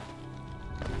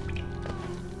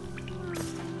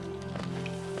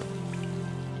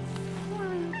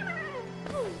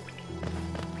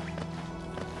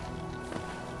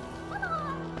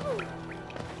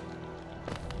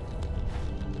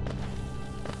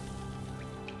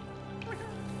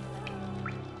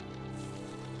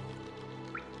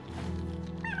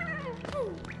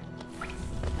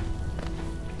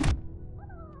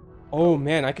 Oh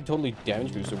man, I could totally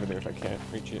damage boost over there if I can't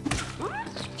reach it.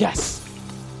 Yes!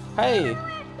 Hey!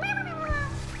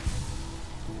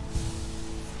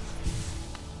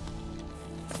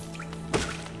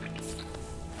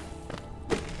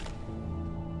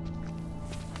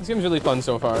 This game's really fun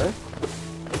so far.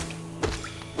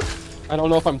 I don't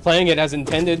know if I'm playing it as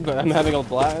intended, but I'm having a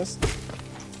blast.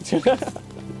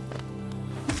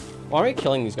 Why am I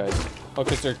killing these guys? Oh,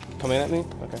 because they're coming at me?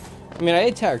 Okay. I mean, I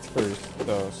attacked first,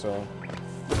 though, so...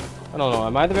 I don't know.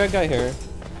 Am I the bad guy here?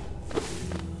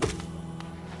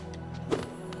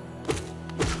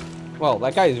 Well,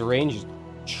 that guy's range is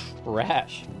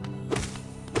trash.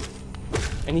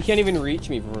 And he can't even reach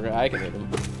me before I can hit him.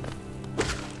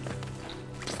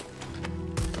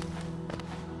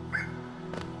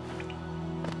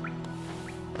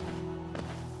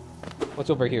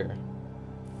 What's over here?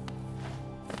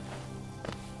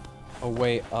 A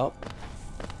way up?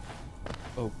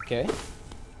 Okay.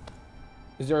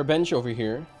 Is there a bench over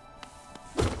here?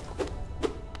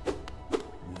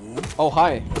 Oh,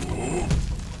 hi.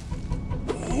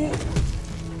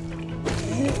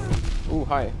 Ooh,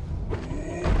 hi.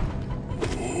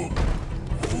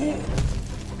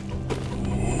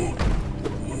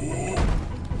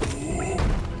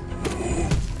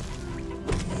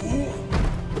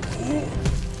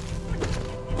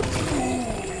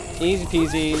 Easy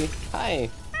peasy. Hi.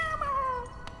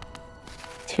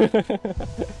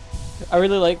 I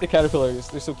really like the caterpillars.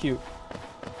 They're so cute.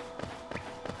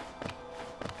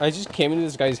 I just came into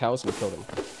this guy's house and killed him.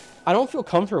 I don't feel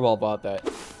comfortable about that.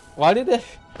 Why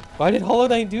did Hollow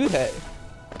Knight do that?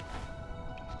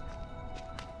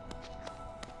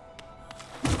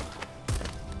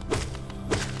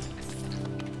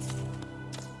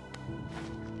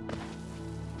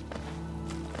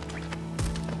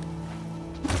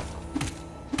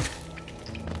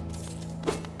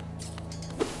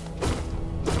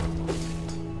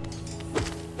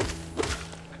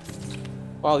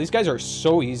 Wow, these guys are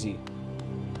so easy.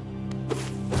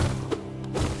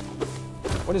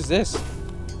 What is this?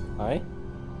 Hi?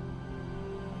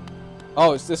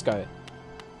 Oh, it's this guy.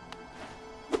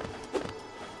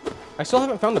 I still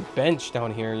haven't found a bench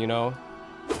down here, you know?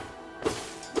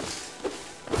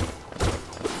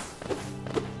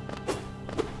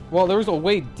 Well, there's a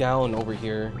way down over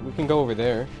here. We can go over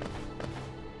there.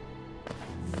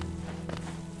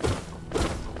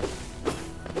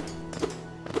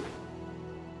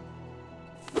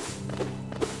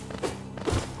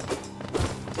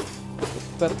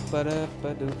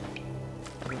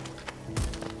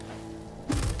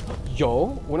 Yo,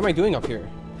 what am I doing up here?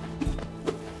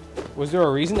 Was there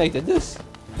a reason I did this?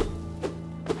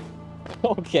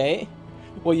 Okay.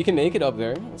 Well, you can make it up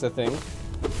there. That's a thing.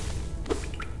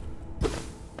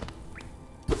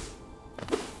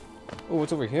 Oh,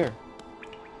 what's over here?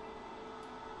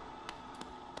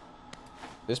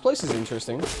 This place is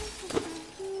interesting.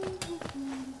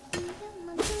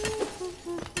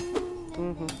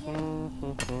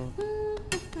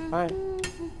 Hi.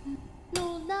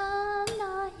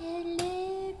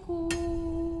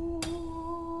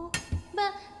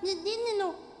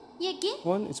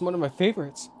 It's one of my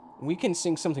favorites. We can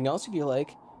sing something else if you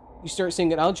like. You start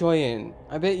singing, I'll join in.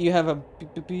 I bet you have a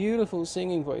beautiful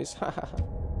singing voice.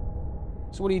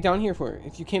 So what are you down here for?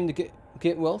 If you came to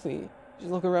get wealthy,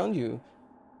 just look around you.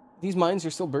 These mines are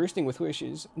still bursting with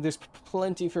wishes. There's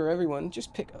plenty for everyone.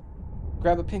 Just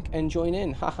grab a pick and join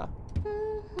in. Haha.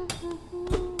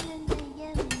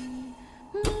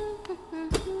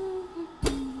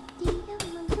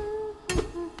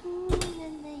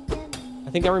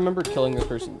 I think I remember killing this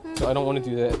person, so I don't want to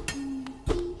do that.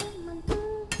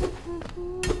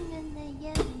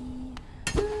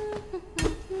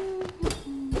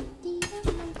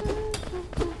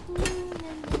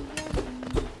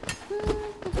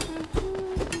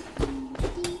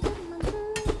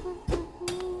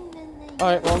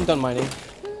 Alright, well, I'm done mining.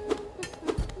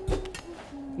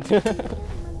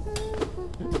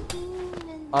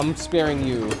 I'm sparing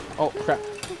you. Oh, crap.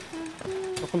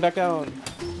 Welcome back down.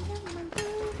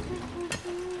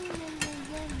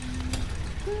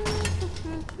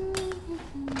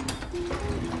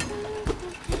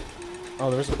 Oh,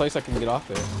 there's a place I can get off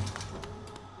there.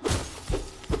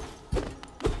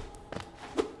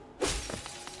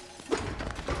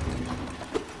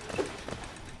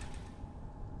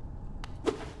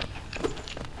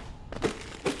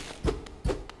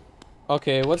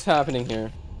 Okay, what's happening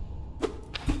here?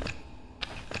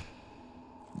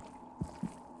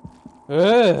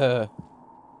 Ugh.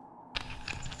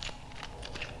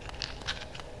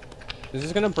 Is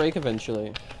this gonna break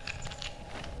eventually?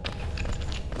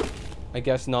 I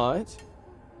guess not.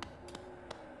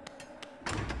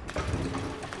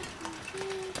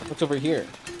 What's over here?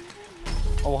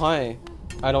 Oh, hi.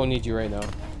 I don't need you right now.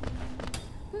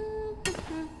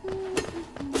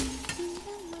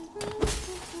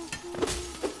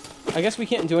 I guess we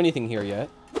can't do anything here yet.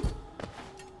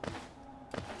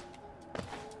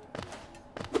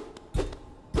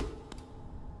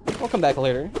 We'll come back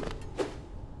later.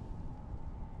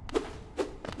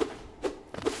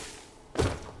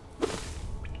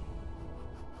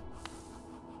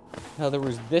 Now there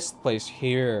was this place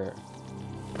here.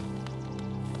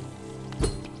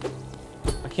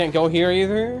 I can't go here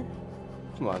either?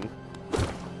 Come on.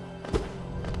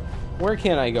 Where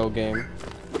can I go, game?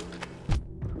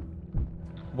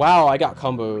 Wow, I got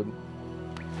comboed.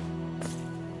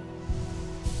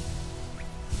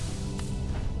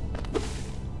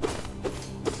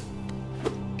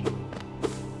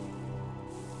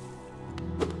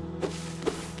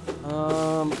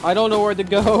 I don't know where to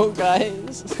go,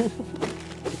 guys.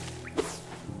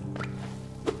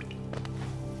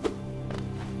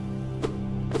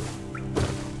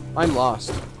 I'm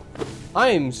lost. I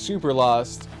am super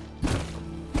lost.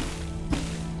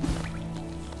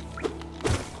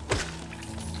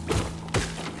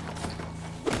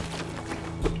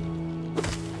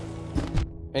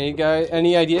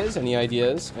 Any ideas? Any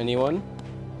ideas? Anyone?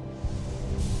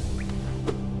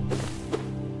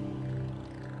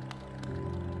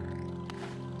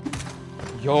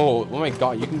 Yo, oh my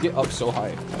god, you can get up so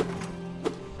high.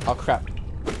 Oh crap.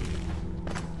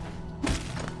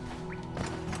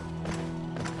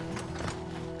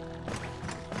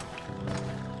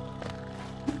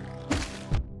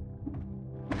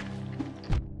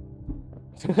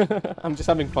 I'm just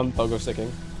having fun pogo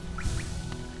sticking.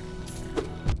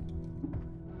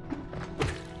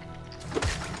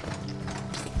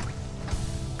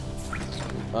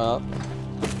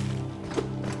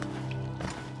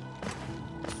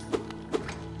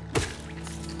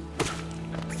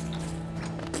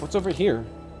 What's over here?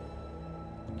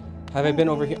 Have I been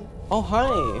over here? Oh, hi!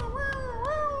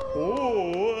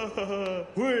 Oh,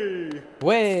 wait!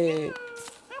 Wait!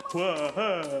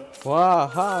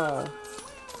 Waha!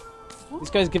 These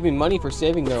guys give me money for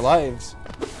saving their lives.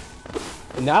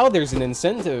 And now there's an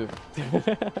incentive.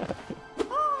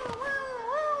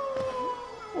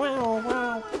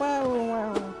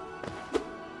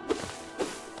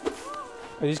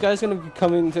 Are these guys gonna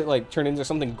come into, like, turn into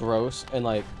something gross and,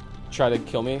 like, try to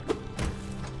kill me?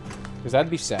 Because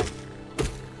that'd be sad.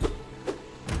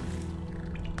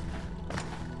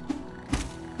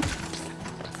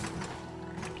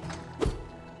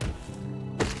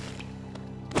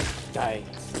 Die.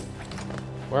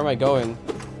 Where am I going?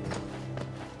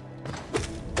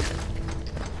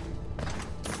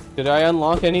 Did I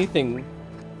unlock anything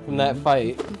from that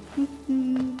fight?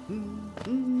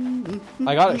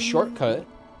 I got a shortcut.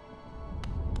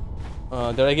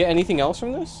 Did I get anything else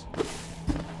from this?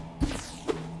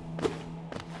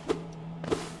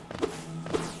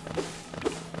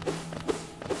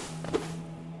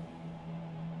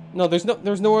 No, there's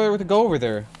nowhere to go over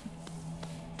there.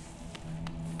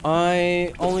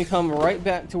 I only come right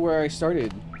back to where I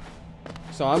started.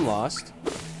 So I'm lost.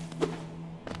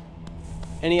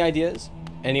 Any ideas?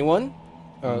 Anyone?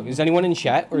 Is anyone in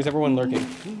chat, or is everyone lurking?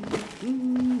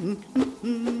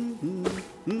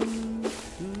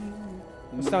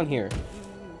 What's down here?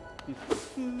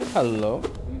 Hello?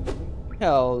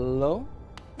 Hello?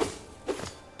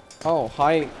 Oh,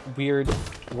 hi, weird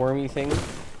wormy thing.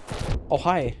 Oh,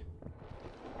 hi.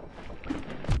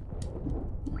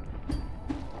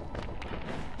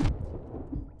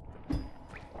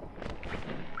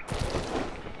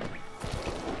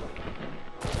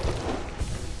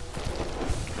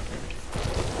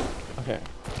 Okay.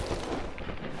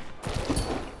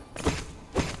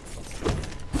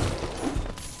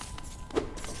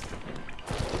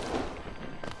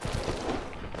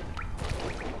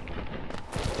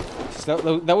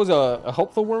 So that was a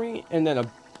helpful wormy, and then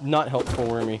a not helpful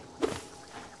wormy.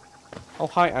 Oh,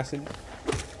 hi, Acid.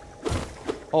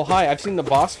 Oh, hi, I've seen the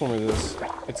boss form of this.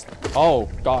 It's... Oh,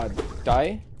 God.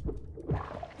 Die?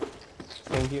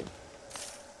 Thank you.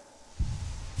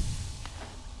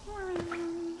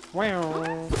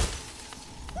 Wow.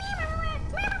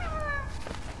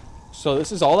 So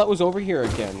this is all that was over here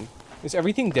again. Is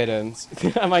everything dead ends?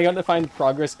 Am I gonna find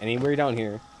progress anywhere down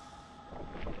here?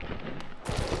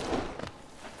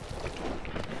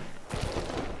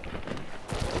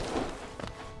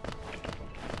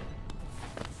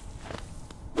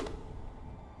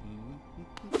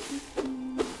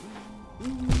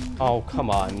 Oh, come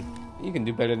on. You can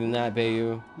do better than that,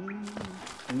 Bayu.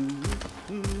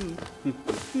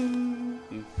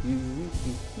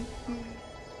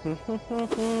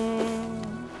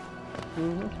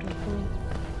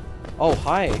 Oh,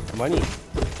 hi. Money.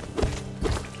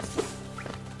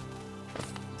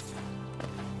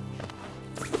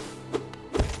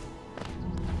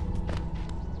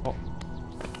 Oh.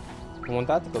 I want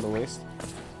that to go to waste.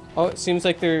 Oh, it seems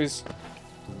like there's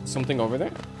something over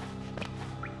there.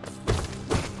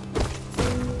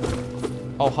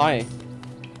 Oh, hi.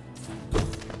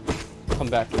 Come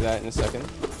back to that in a second.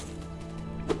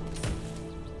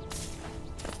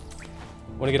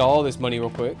 Want to get all this money real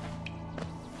quick.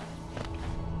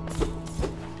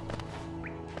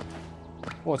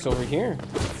 What's over here?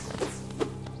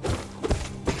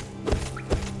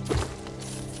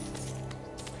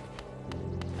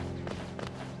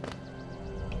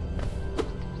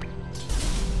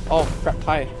 Oh, crap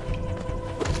pie.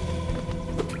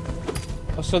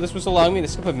 Oh, so this was allowing me to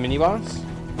skip a mini-boss?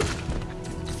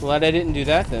 Glad I didn't do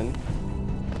that then.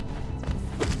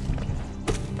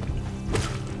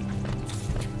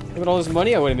 Look at all this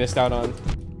money I would have missed out on.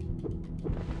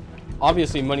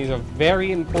 Obviously, money's a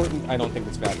very important... I don't think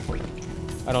it's that important.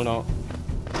 I don't know.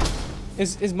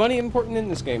 Is money important in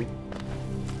this game?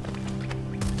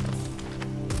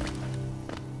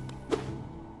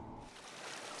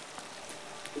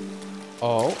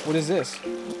 Oh, what is this?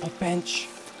 A bench.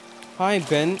 Hi,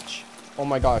 bench. Oh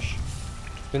my gosh.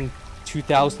 It's been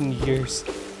 2,000 years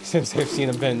since I've seen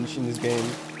a bench in this game.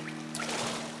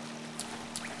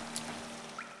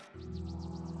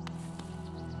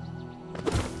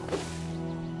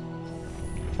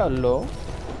 Hello.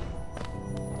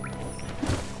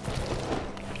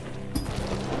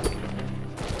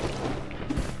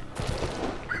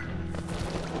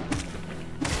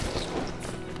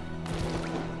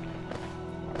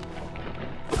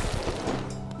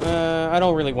 I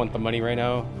don't really want the money right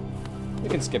now. We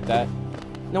can skip that.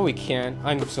 No, we can't.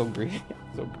 I'm so greedy.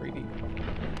 So greedy.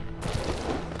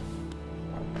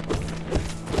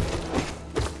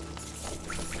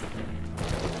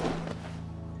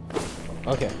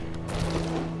 Okay.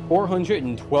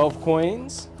 412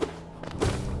 coins.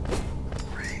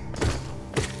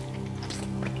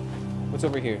 What's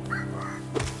over here?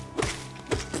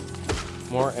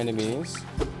 More enemies.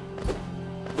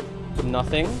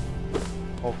 Nothing.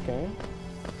 Okay.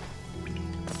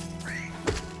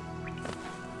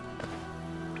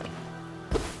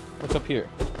 What's up here?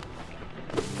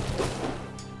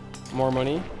 More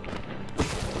money.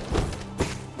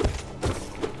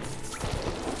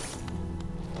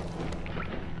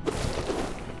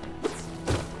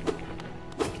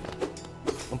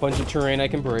 A bunch of terrain I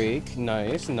can break.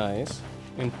 Nice, nice.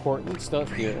 Important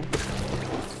stuff here.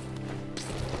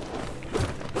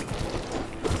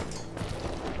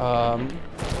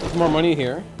 There's more money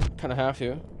here. Kind of have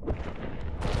to.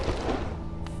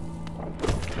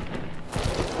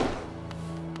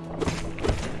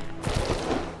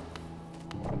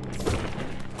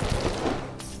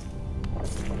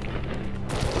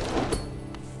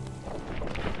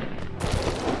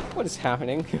 What is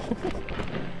happening?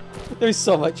 There's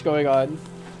so much going on.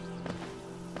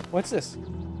 What's this?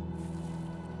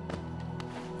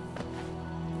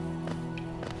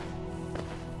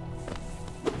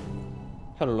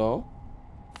 Hello?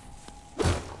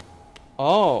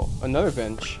 Oh, another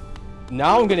bench.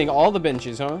 Now I'm getting all the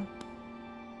benches, huh?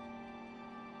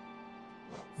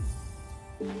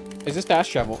 Is this fast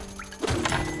travel?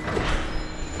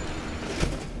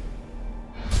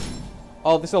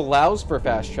 Oh, this allows for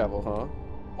fast travel, huh?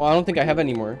 Well, I don't think I have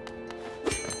any more.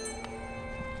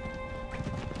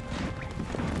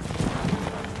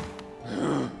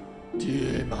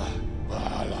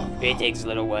 Greetings,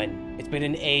 little one. It's been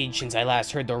an age since I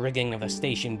last heard the ringing of the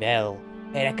station bell.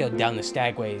 It echoed down the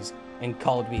stagways and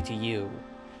called me to you.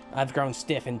 I've grown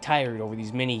stiff and tired over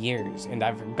these many years, and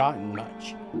I've forgotten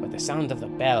much, but the sound of the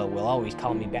bell will always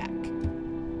call me back.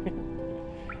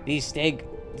 These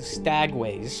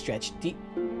stagways stretch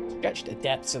the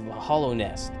depths of a hollow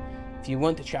nest. If you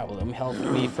want to travel them, help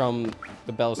Me from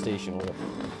the bell station.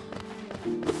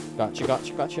 Gotcha,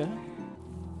 gotcha, gotcha.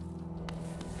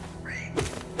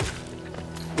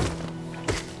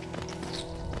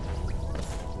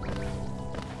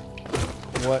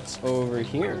 What's over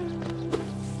here?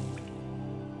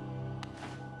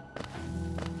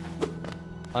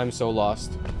 I'm so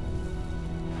lost.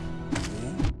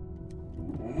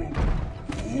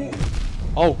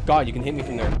 Oh god, you can hit me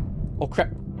from there. Oh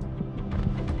crap.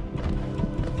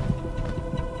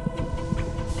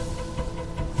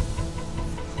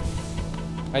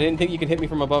 I didn't think you could hit me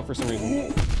from above for some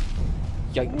reason.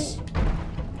 Yikes.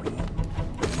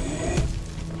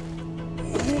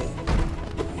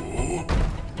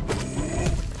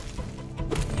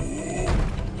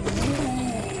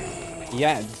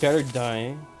 Yeah, it better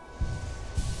die.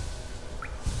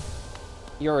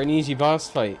 You're an easy boss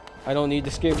fight. I don't need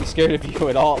to be scared of you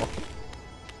at all.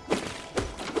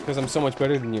 Because I'm so much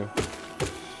better than you.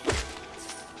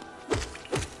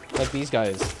 Like these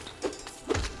guys.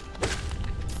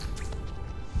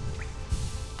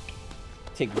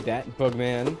 Take that,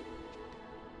 Bugman.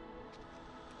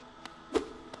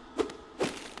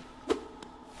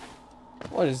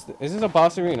 What is this? Is this a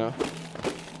boss arena?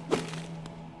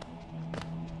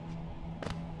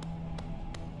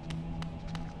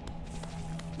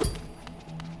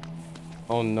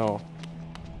 Oh no.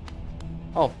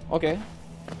 Oh, okay.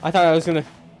 I thought I was gonna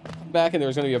come back and there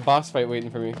was gonna be a boss fight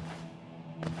waiting for me.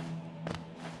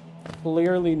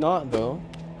 Clearly not, though.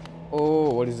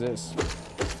 Oh, what is this?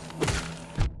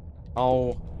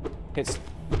 Oh.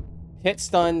 Hit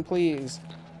stun, please.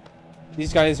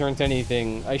 These guys aren't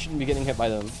anything. I shouldn't be getting hit by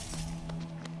them.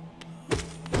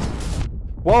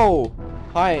 Whoa!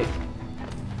 Hi.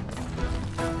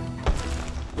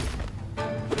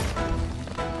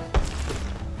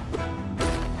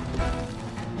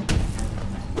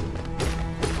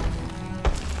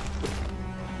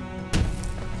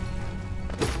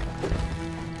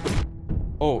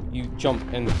 Oh, you jump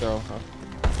and throw, huh?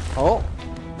 Oh!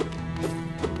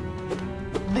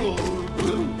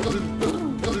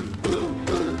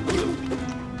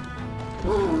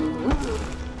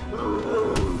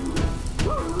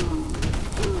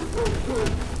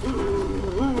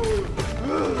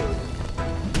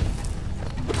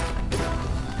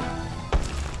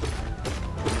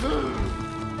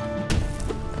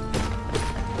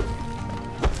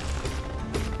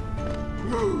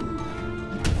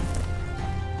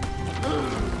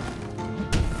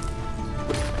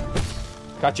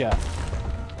 Gotcha.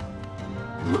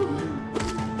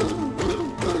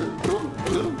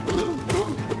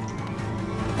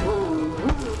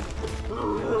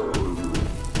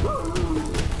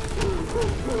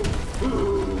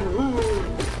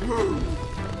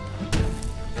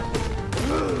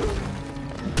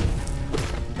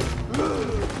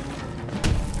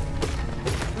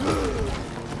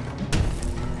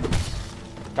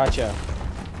 Gotcha.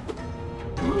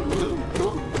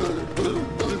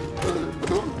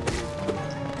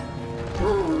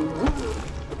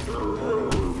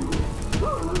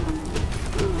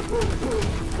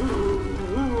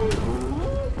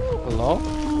 Hello?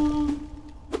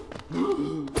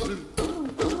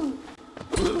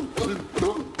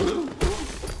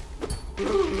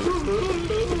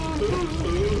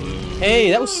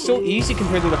 Hey, that was so easy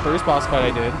compared to the first boss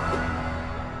fight I did.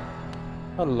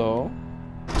 Hello?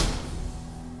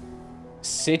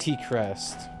 City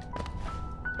Crest.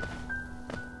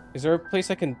 Is there a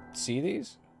place I can see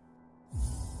these?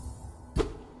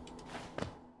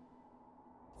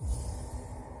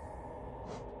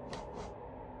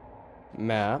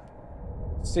 Map.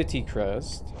 City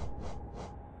Crest.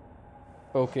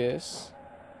 Focus.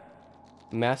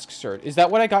 Mask Sword. Is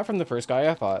that what I got from the first guy?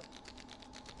 I thought.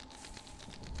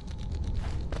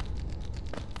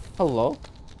 Hello?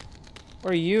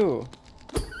 What are you?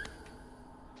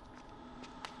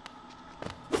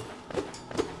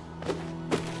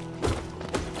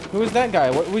 Who is that guy?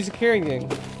 What was he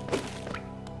carrying?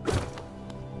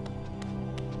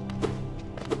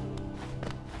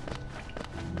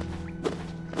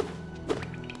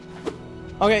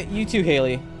 Okay, you too,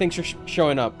 Haley. Thanks for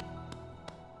showing up.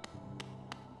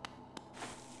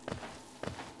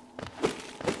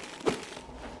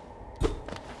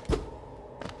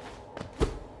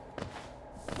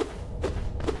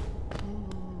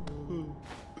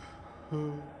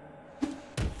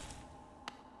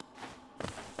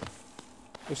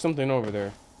 There's something over there.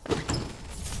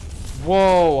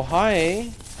 Whoa,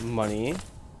 hi, money.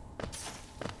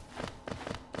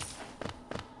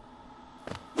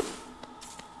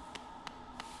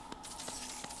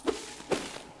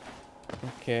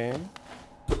 Okay.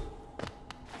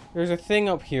 There's a thing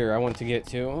up here I want to get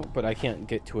to, but I can't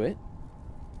get to it.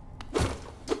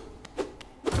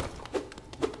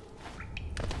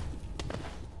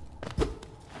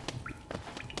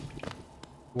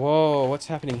 Whoa, what's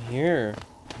happening here?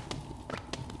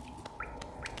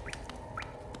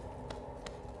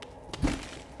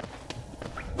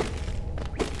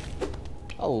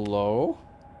 Hello?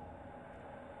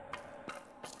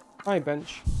 Hi,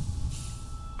 bench.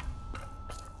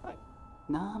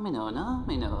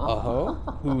 Uh-huh.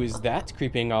 Who is that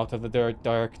creeping out of the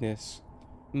darkness?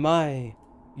 My,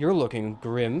 you're looking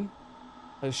grim.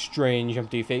 A strange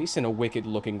empty face and a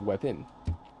wicked-looking weapon.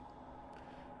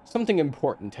 Something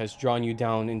important has drawn you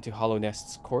down into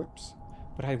Hallownest's corpse,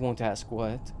 but I won't ask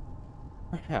what.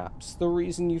 Perhaps the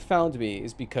reason you found me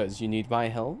is because you need my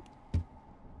help?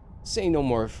 Say no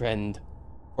more, friend,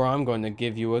 or I'm going to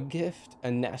give you a gift,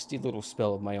 a nasty little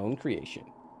spell of my own creation.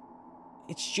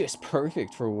 It's just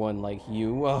perfect for one like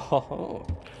you. Oh.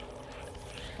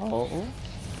 Oh.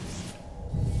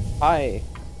 Hi.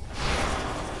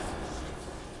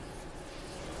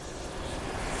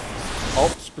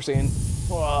 Oh, Super Saiyan.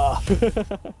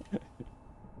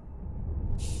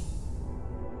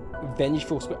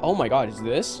 Vengeful spell. Oh my god, is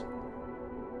this?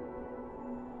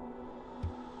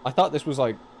 I thought this was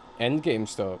like endgame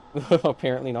stuff.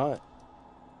 Apparently not.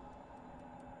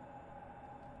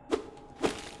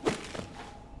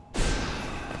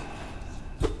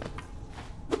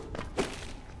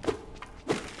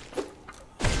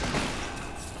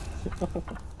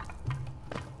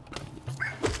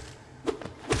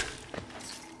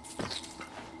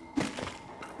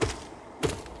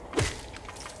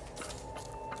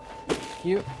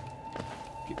 You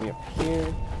get me up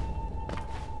here.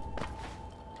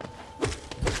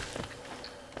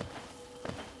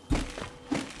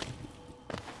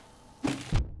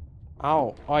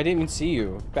 Ow. Oh, I didn't even see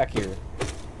you. Back here.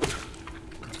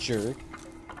 Jerk.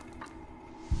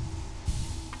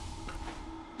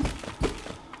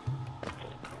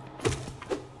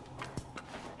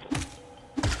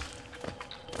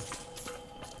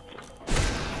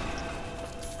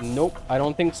 Nope, I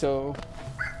don't think so.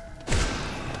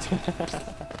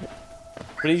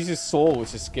 But he's his soul,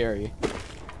 which is scary.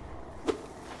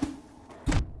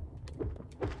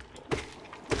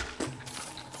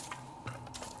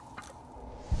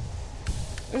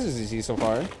 This is easy so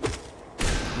far.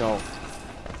 No.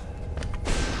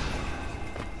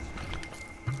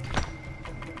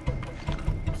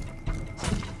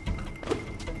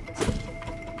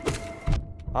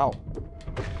 Ow.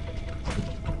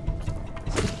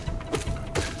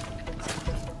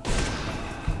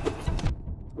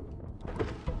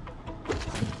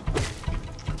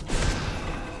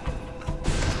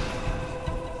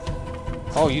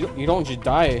 Oh, you don't just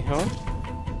die, huh?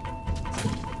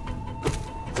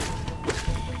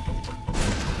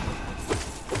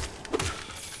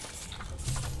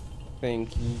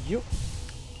 Thank you.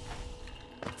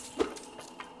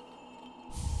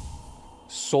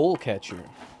 Soul Catcher.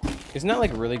 Isn't that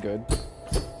like really good?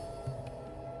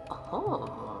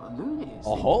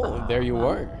 Oh, there you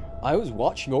were. I was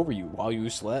watching over you while you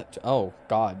slept. Oh,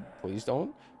 God, please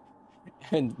don't.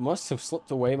 And must have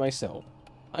slipped away myself.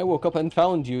 I woke up and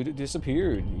found you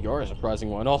disappeared. You're a surprising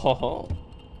one. Oh, ho, ho.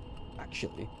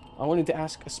 Actually, I wanted to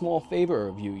ask a small favor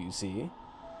of you, you see.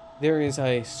 There is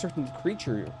a certain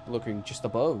creature lurking just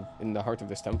above in the heart of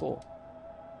this temple.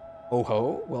 Oh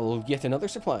ho, well, yet another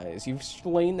surprise. You've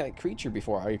slain that creature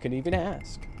before I could even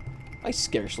ask. I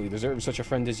scarcely deserve such a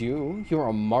friend as you. You're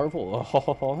a marvel. Oh, ho,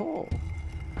 ho, ho.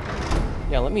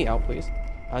 Yeah, let me out, please.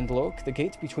 And look, the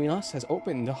gate between us has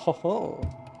opened. Ho, ho.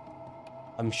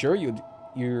 I'm sure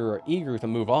you're eager to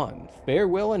move on.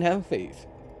 Farewell and have faith.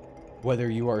 Whether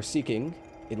you are seeking,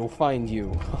 it will find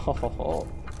you. Ho, ho, ho.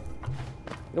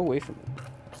 Get away from me.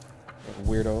 Like a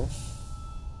weirdo.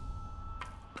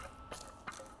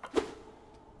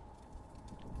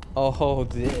 Oh,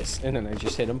 this. And then I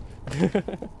just hit him.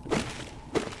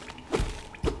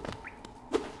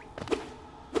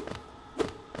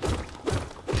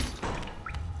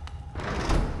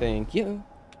 Thank you.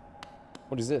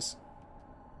 What is this?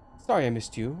 Sorry I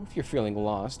missed you. If you're feeling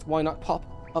lost, why not pop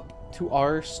up to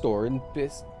our store in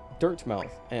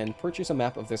Dirtmouth and purchase a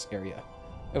map of this area.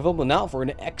 Available now for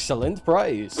an excellent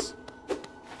price.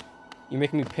 You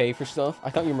making me pay for stuff? I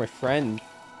thought you were my friend.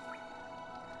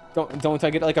 Don't I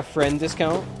get like a friend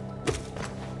discount?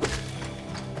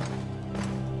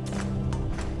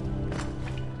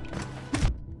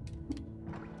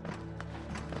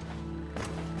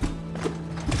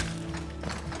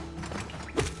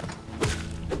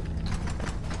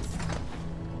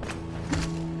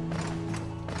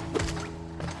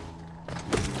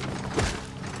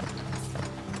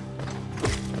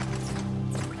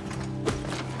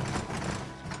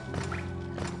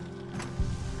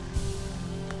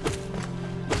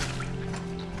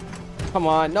 Come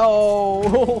on,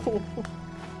 no!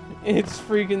 It's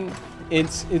freaking,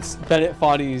 it's Bennett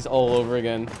Foddy's all over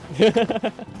again.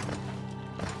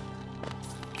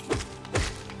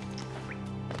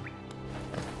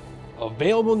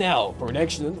 Available now for an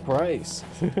excellent price.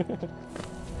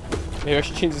 Maybe I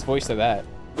should change his voice to that.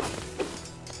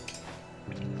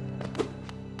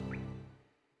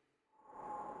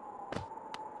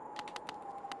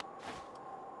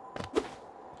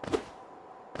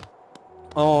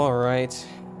 All right,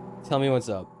 tell me what's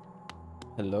up.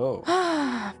 Hello.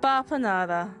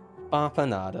 Bapanada.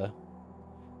 Bapanada.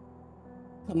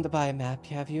 Come to buy a map,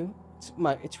 have you?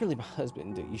 It's really my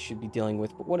husband that you should be dealing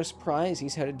with, but what a surprise,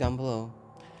 he's headed down below.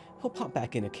 He'll pop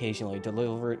back in occasionally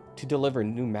to deliver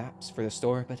new maps for the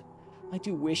store, but I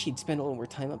do wish he'd spend a little more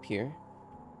time up here.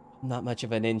 I'm not much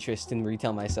of an interest in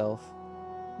retail myself.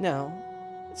 Now,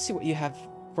 let's see what you have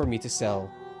for me to sell.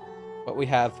 What we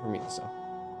have for me to sell.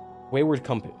 Wayward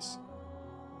Compass.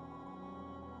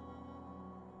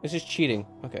 This is cheating.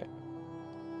 Okay.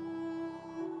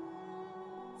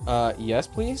 Yes,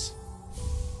 please?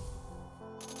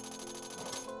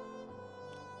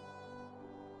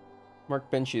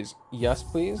 Mark benches. Yes,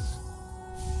 please?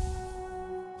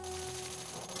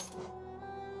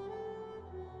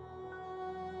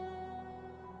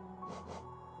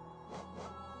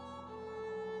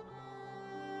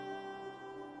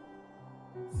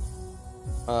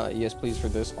 Yes, please for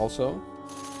this also.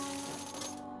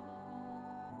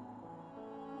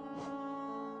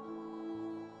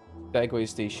 Bagway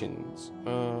stations.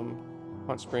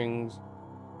 Hot Springs.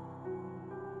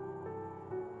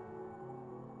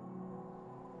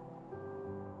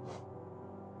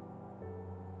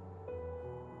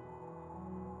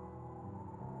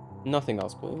 Nothing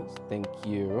else, please. Thank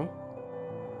you.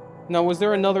 Now, was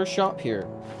there another shop here?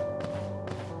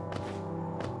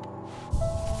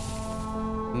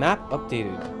 Map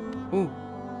updated. Ooh.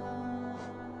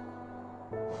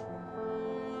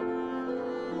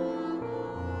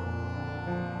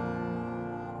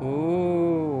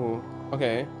 Ooh.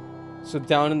 Okay. So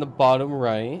down in the bottom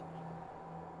right.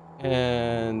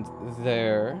 And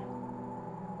there.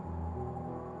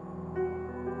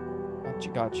 Gotcha,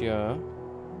 gotcha.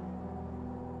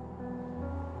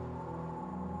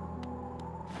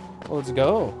 Well, let's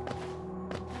go.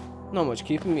 Not much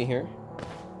keeping me here.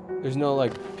 There's no,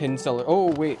 like, pin seller.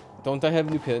 Oh, wait. Don't I have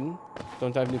new pin?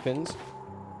 Don't I have new pins?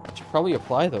 I should probably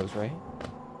apply those, right?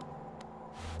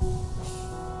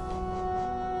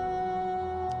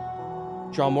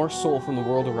 Draw more soul from the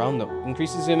world around them.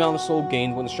 Increases the amount of soul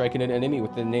gained when striking an enemy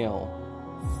with the nail.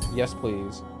 Yes,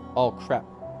 please. Oh, crap.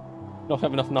 Don't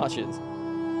have enough notches.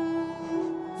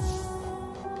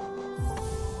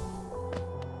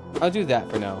 I'll do that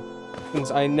for now. Since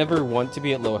I never want to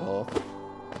be at low health.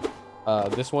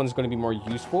 This one's going to be more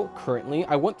useful currently.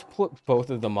 I want to put both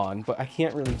of them on, but I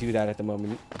can't really do that at the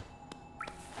moment.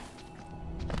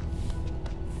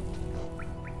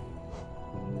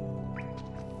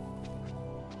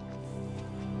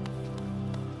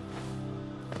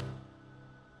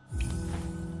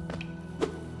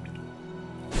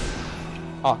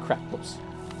 Oh, crap. Whoops.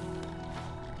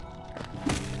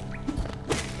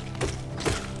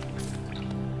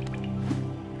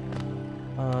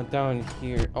 Down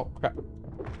here. Oh, crap.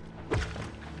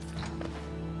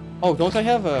 Oh, don't I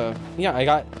have a... Yeah, I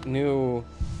got new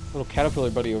little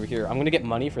caterpillar buddy over here. I'm gonna get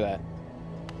money for that.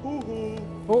 Ho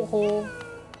ho.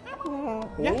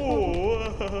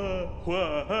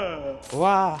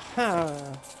 Wow.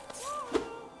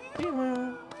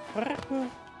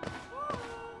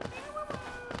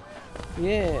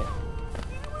 Yeah.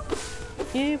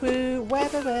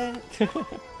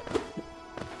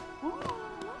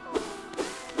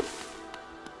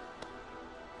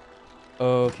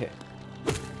 Okay.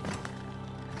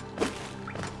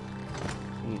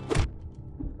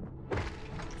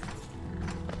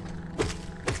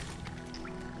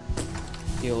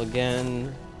 Heal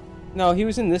again. No, he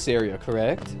was in this area,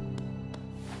 correct?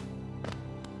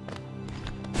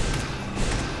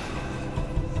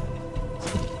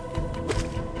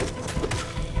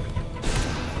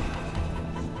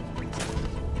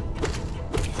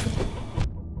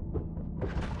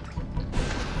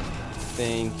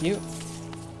 Thank you.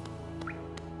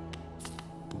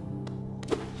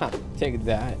 Ha, take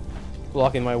that.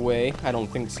 Blocking my way? I don't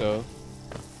think so.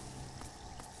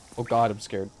 Oh god, I'm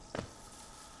scared.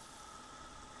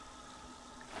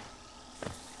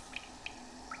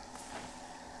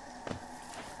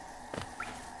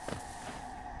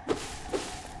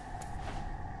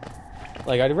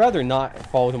 Like, I'd rather not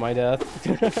fall to my death.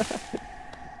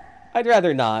 I'd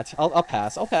rather not. I'll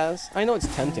pass. I'll pass. I know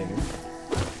it's tempting.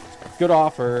 Good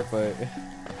offer, but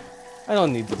I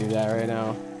don't need to do that right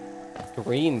now.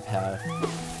 Green path.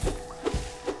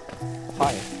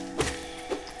 Hi.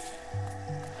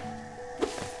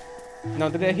 Now,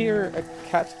 did I hear a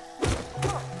cat?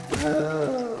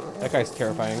 That guy's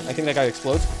terrifying. I think that guy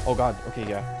explodes. Oh god. Okay,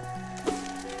 yeah.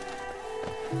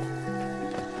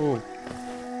 Ooh.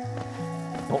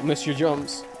 Don't miss your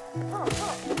jumps.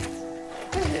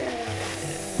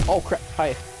 Oh crap.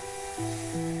 Hi.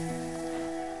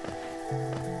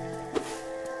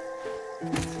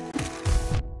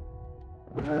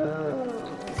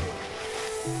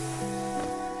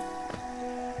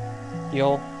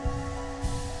 Heal.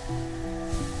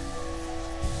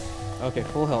 Okay,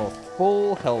 full health.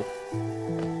 Full health.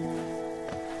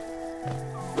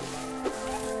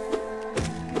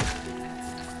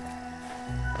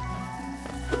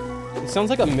 It sounds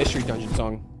like a mystery dungeon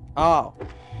song. Oh.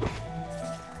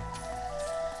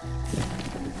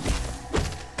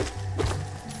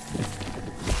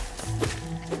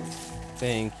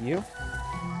 Thank you.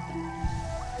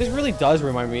 This really does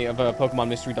remind me of a Pokemon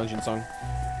Mystery Dungeon song.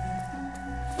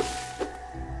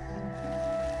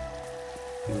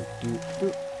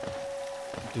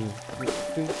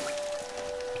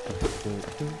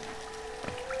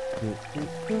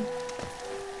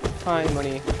 Hi,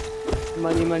 money.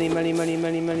 Money, money, money, money,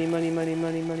 money, money, money, money,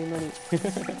 money, money, money.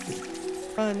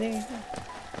 Money.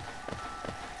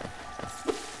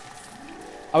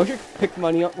 I wish I could pick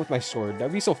money up with my sword.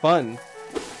 That'd be so fun.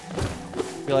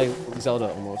 I feel like Zelda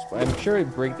almost, but I'm sure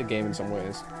it'd break the game in some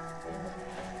ways.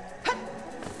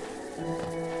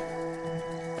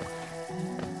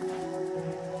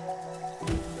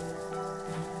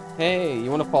 Hey, you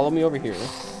want to follow me over here?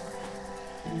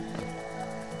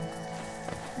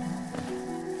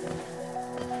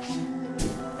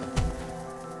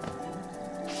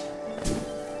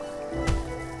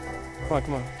 Come on,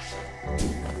 come on.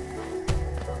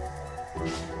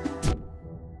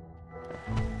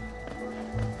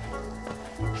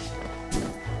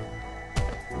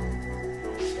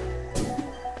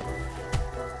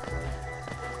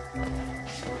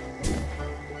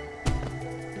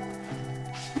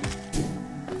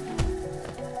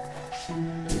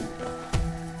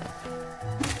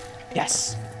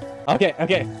 Yes. Okay,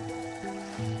 okay.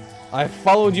 I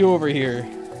followed you over here.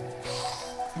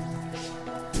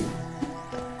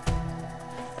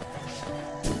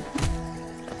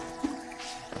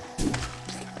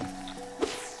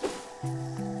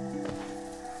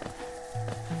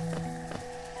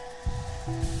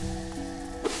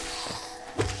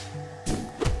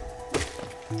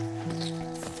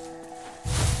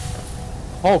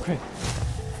 Okay.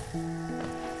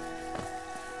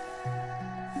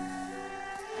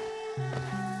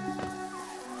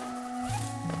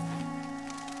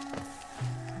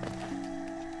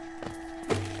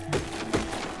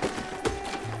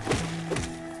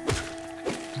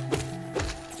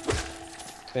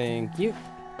 Thank you.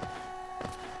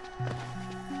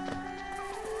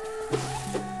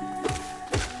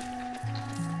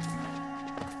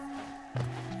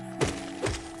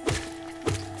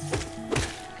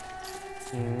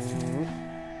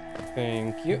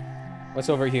 Thank you. What's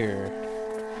over here?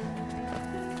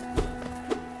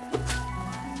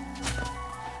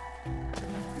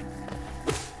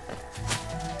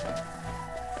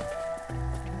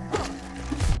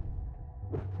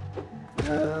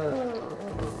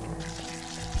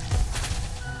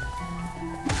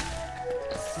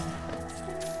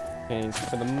 Thanks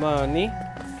for the money.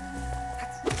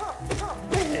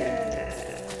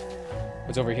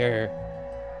 What's over here?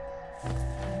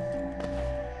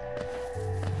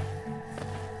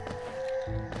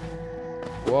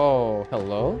 Whoa,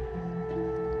 hello?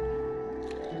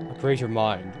 Create your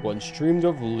mind, once streamed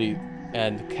of leap,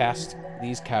 and cast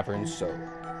these caverns so.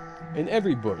 In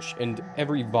every bush and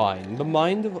every vine, the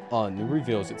mind of Un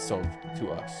reveals itself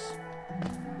to us.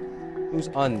 Who's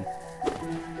Un?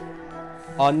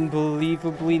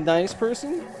 Unbelievably nice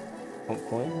person?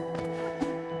 Hopefully.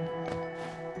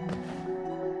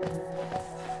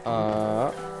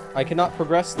 I cannot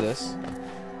progress this.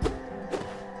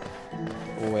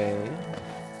 Way.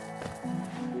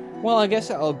 Well, I guess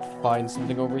I'll find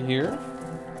something over here.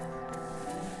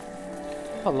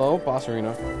 Hello, boss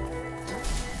arena.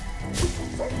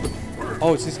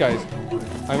 Oh, it's these guys.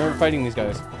 I remember fighting these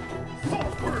guys.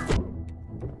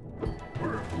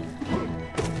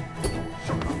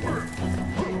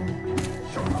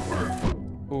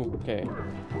 Ooh, okay.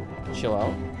 Chill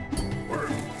out.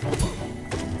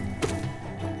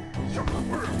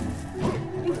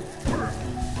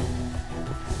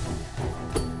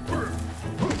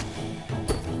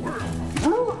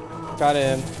 Got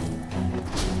him.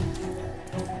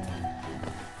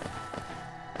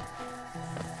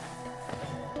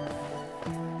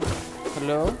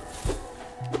 Hello?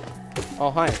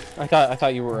 Oh, hi. I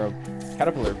thought you were a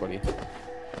caterpillar, buddy.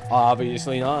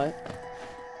 Obviously not.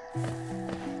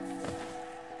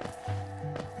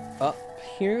 Up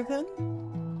here, then?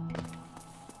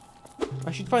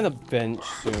 I should find a bench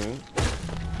soon.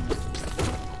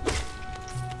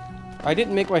 I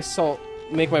didn't make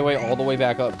my way all the way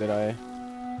back up, did I?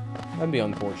 That'd be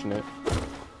unfortunate.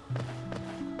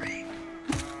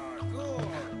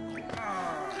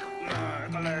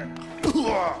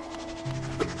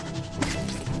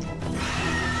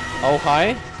 Oh,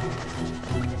 hi.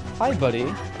 Hi,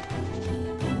 buddy.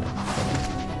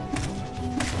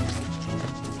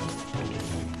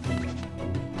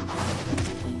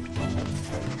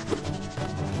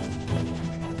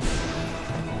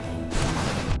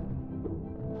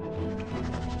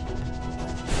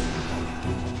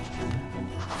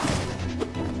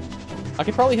 I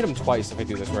could probably hit him twice if I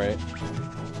do this right.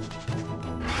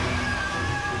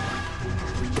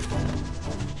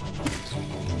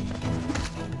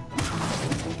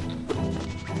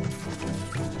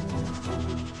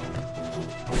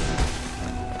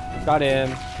 Got him.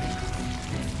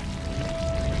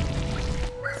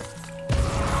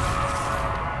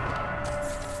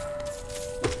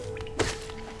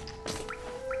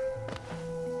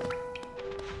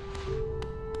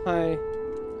 Hi.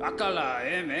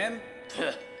 Akala, man.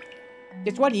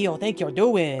 It's what do you think you're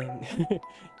doing?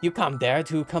 You dare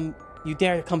to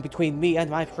come between me and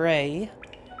my prey?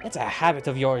 It's a habit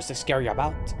of yours to scare you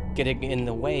about, getting in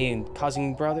the way and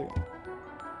causing brother.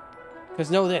 Cause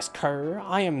know this, cur,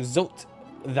 I am Zot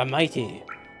the Mighty,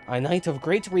 a knight of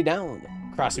great renown.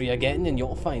 Cross me again and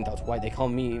you'll find out why they call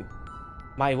me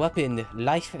my weapon,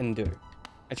 Life Ender.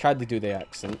 I tried to do the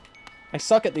accent. I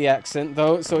suck at the accent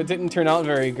though, so it didn't turn out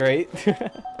very great.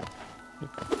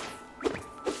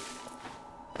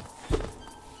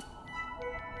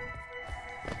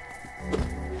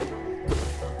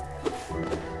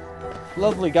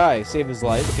 Lovely guy, save his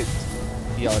life, gets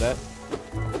yelled at.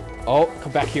 Oh,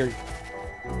 come back here.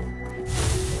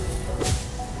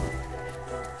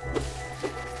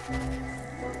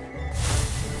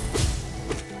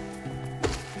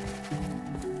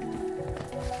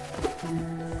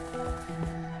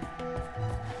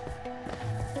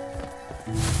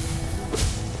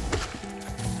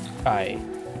 Hi.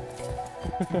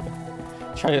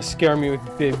 Try to scare me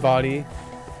with big body.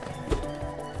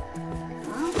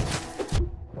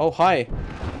 Oh, hi.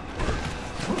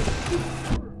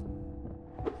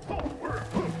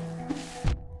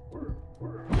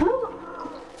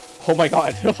 Oh my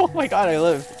god. Oh my god, I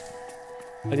lived.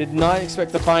 I did not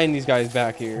expect to find these guys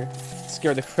back here. It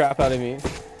scared the crap out of me.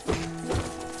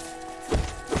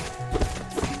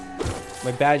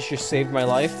 My badge just saved my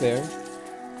life there.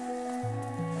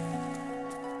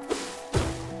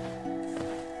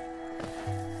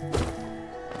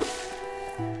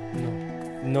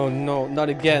 No, no, not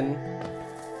again.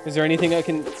 Is there anything I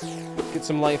can get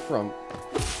some life from?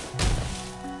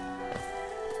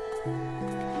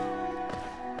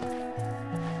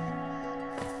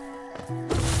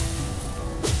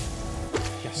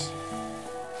 Yes.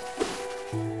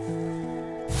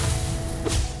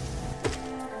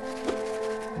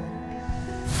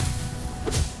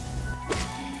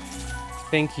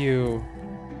 Thank you.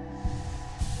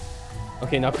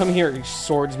 Okay, now come here, you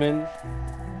swordsman.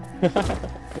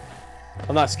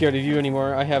 I'm not scared of you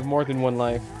anymore. I have more than one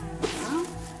life.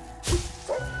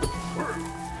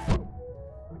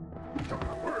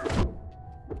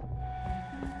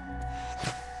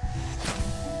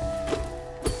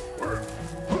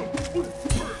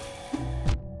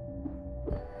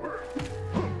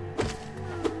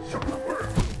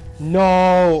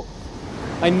 No!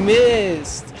 I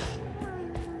missed!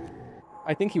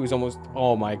 I think he was almost...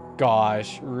 Oh my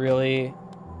gosh, really?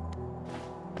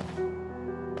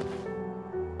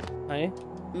 Hi?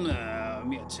 No,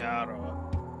 mia Charo.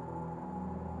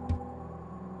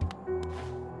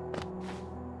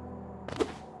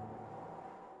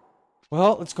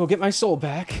 Well, let's go get my soul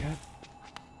back.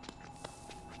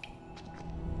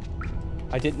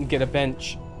 I didn't get a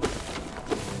bench.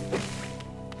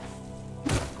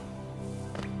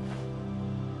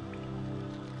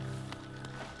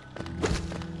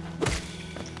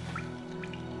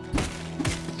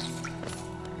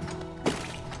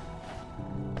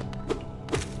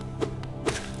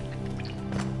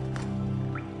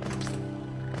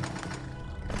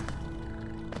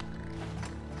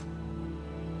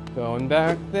 Going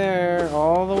back there,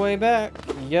 all the way back.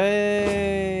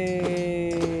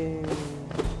 Yay!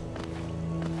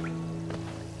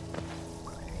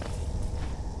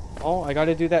 Oh, I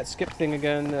gotta do that skip thing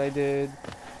again that I did.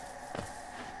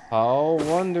 How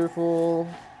wonderful.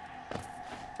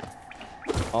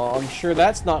 Oh, I'm sure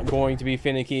that's not going to be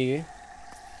finicky.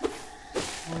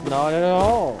 Not at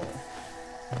all.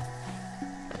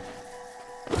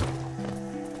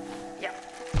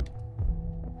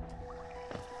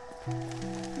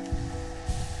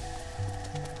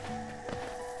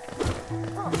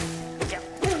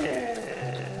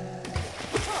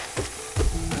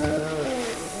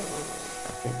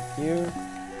 Here.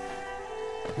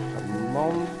 Come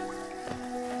on.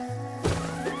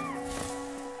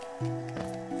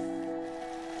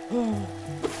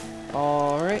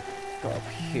 Alright. Go up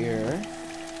here.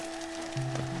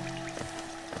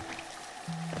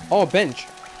 Oh, a bench.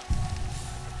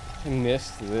 I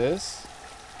missed this.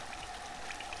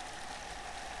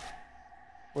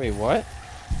 Wait, what?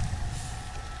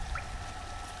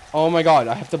 Oh my god,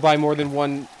 I have to buy more than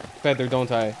one feather,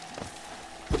 don't I?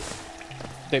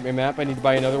 Take my map, I need to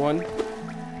buy another one.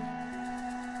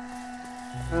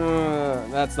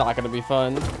 That's not gonna be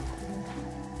fun.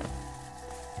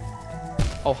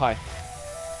 Oh, hi.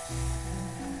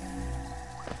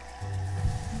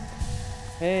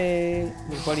 Hey,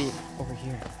 my buddy over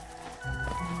here.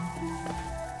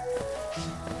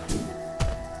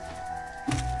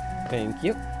 Thank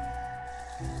you.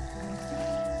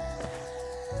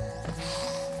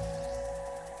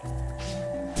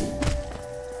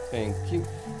 Thank you.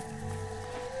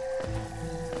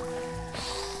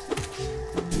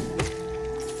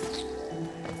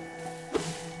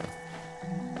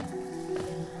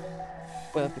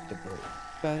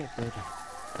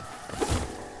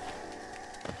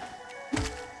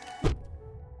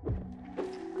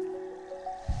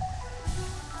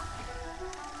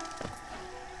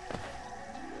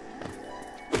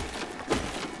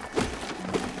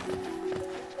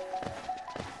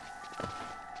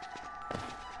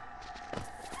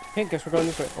 Hey, guess we're going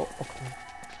this way. Oh, okay.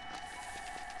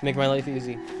 Make my life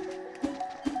easy.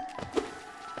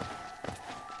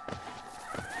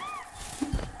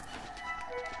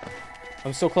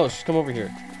 I'm so close. Just come over here.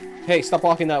 Hey, stop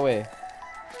walking that way.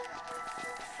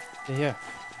 Yeah.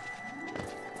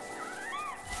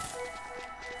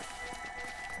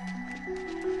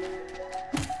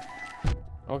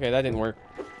 Okay, that didn't work.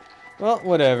 Well,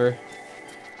 whatever.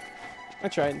 I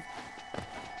tried.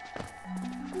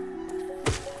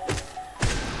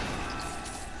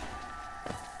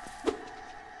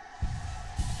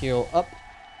 Heal up.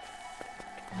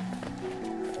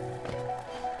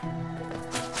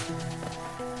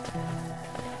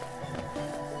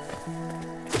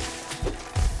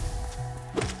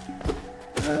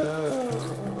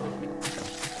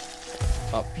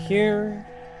 Up here.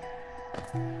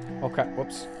 Okay,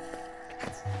 whoops.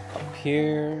 Up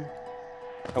here.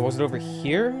 Oh, was it over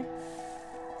here?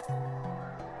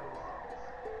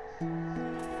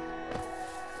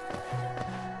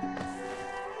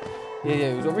 Yeah,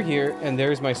 it was over here, and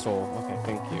there's my soul. Okay,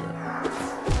 thank you.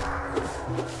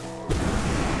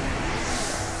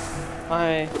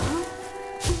 Hi.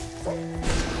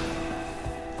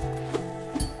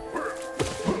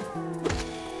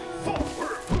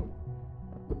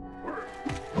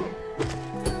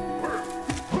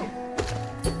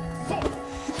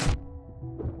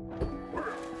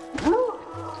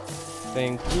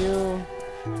 Thank you.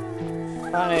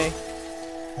 Hi.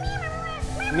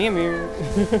 Meow meow.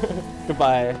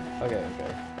 Goodbye. Okay.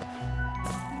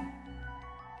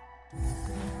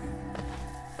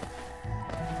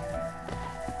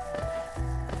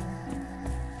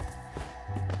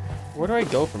 Where do I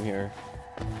go from here?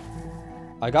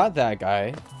 I got that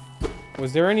guy.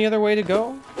 Was there any other way to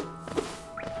go?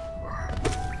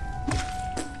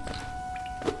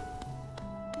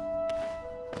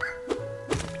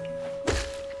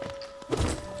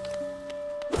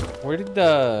 Where did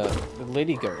the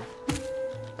lady go?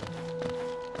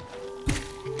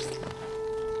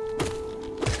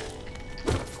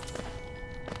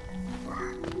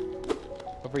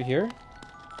 Over here?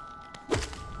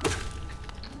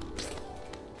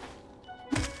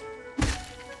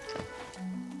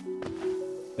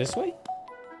 This way?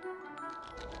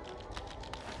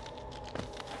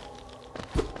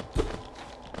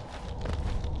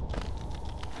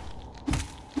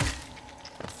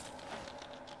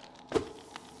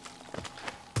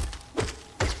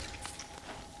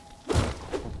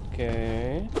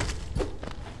 Okay.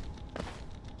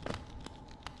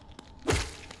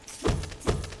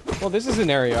 Well, this is an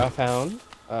area I found.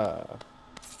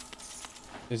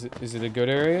 Is it a good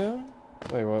area?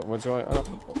 Wait, what's going on?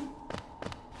 Oh.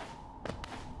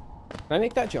 Can I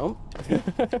make that jump?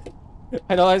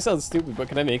 I know that sounds stupid, but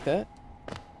can I make that?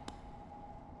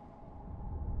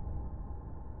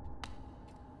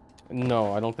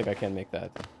 No, I don't think I can make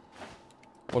that.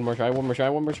 One more try, one more try,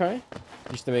 one more try.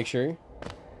 Just to make sure.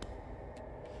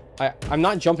 I'm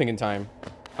not jumping in time.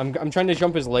 I'm trying to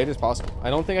jump as late as possible. I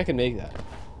don't think I can make that.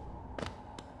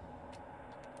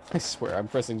 I swear I'm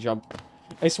pressing jump.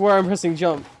 I swear I'm pressing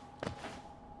jump.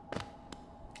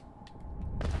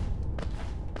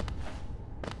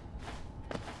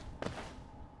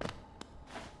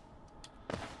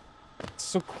 It's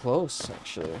so close,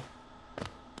 actually.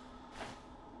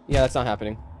 Yeah, that's not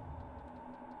happening.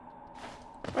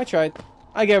 I tried.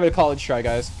 I gave it a college try,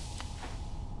 guys.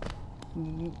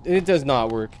 It does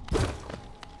not work.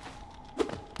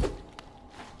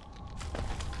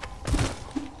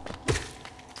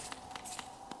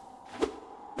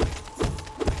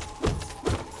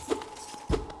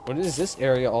 What is this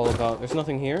area all about? There's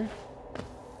nothing here?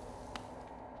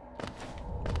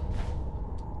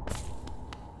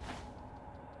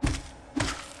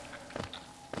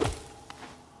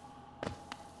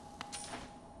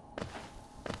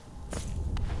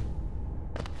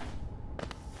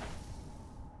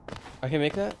 I can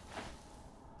make that?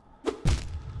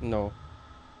 No.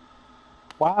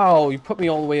 Wow, you put me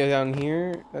all the way down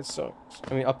here? That sucks.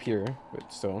 I mean, up here,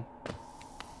 but still.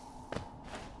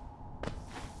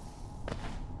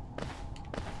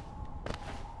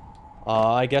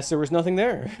 I guess there was nothing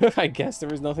there. I guess there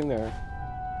was nothing there.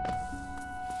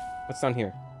 What's down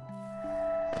here?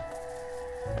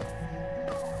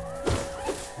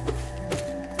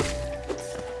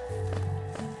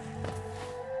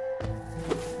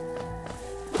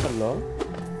 Hello?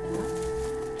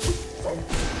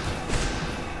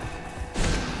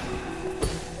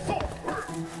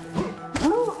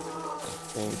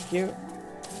 Thank you.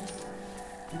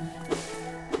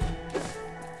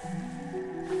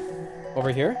 Over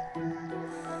here?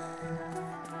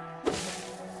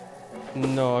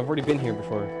 No, I've already been here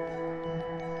before.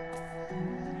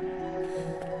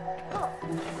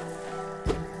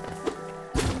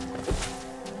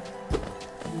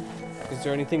 Is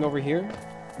there anything over here?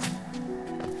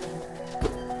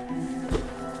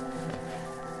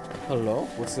 Hello?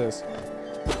 What's this?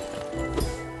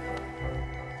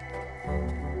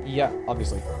 Yeah,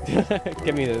 obviously.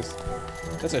 Give me this.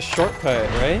 That's a shortcut,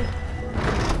 right?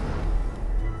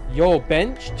 Yo,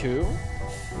 bench too?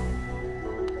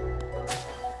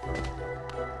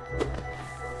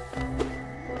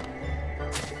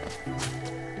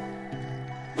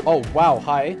 Oh, wow,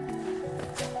 hi.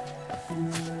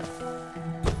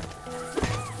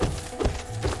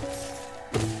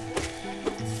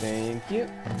 Thank you.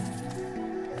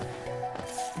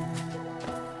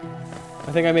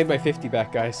 I think I made my 50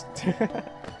 back, guys.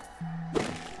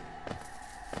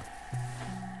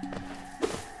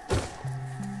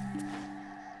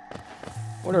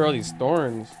 What are all these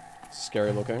thorns?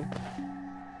 Scary looking.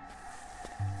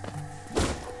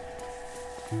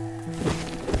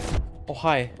 Oh,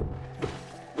 hi.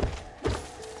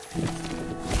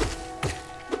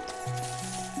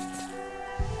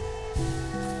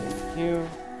 Thank you.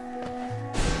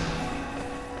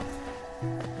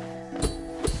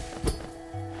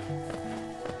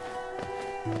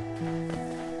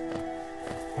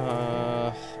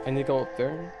 I need to go up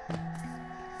there.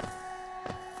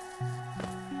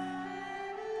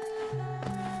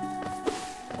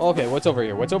 Okay, what's over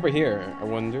here? What's over here? I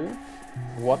wonder.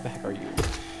 What the heck are you?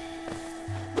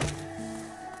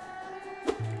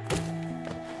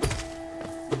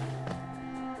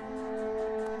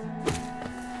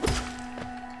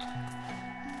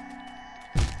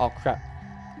 Oh crap.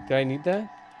 Did I need that?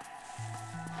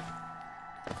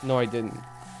 No, I didn't.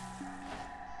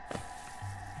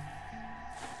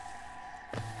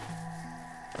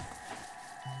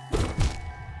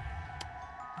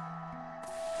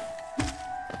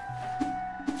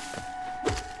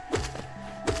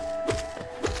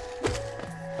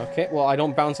 Okay, well, I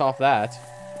don't bounce off that.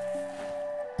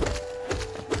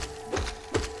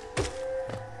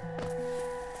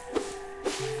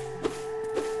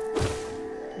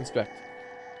 inspect.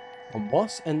 A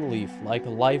moss and leaf like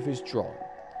life is drawn,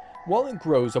 while it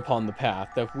grows upon the path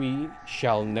that we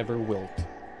shall never wilt.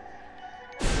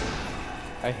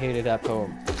 I hated that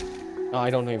poem. No, I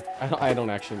don't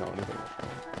actually know anything.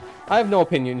 I have no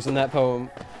opinions on that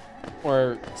poem,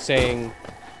 or saying,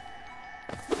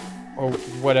 or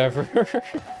whatever.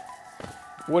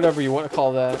 Whatever you want to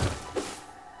call that.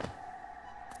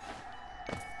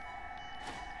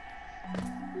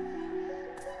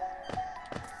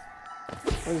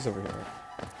 What is over here?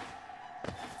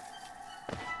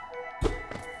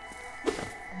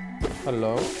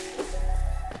 Hello?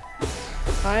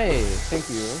 Hi, thank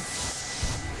you.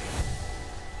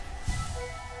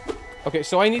 Okay,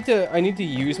 so I need to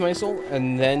use my soul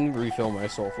and then refill my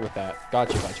soul with that.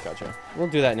 Gotcha, gotcha, gotcha. We'll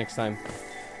do that next time.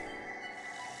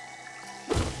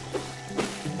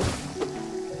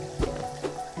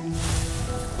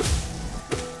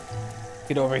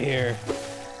 Get over here.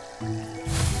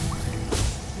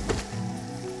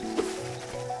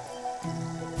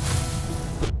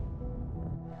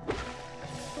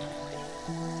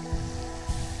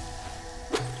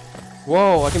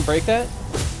 Whoa, I can break that?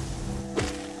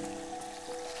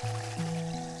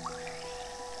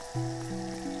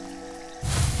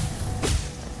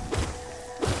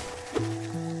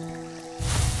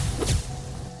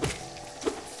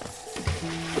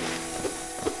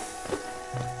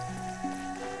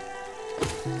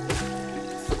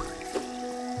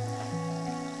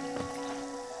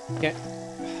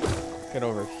 Get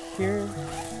over here.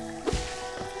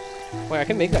 Wait, I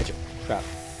can make that jump. Crap.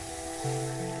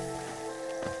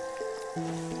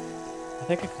 I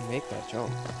think I can make that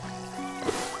jump.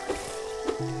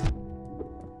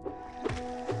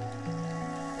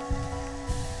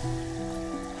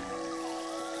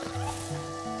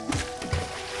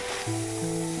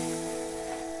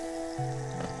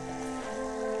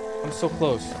 I'm so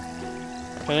close.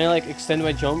 Can I, like, extend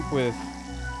my jump with...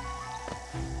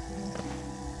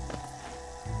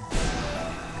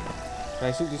 Can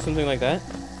I do something like that?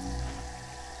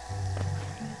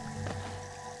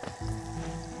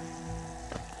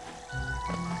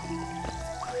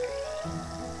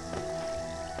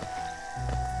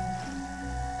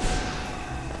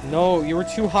 No, you were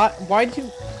too hot. Why'd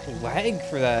you lag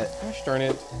for that? Gosh darn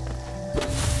it.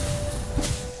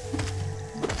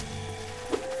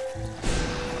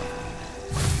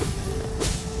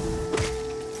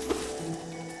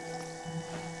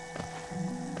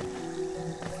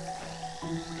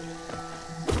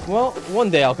 Well, one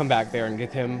day I'll come back there and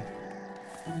get him.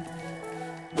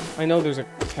 I know there's a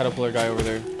caterpillar guy over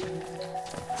there.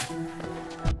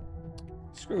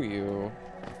 Screw you.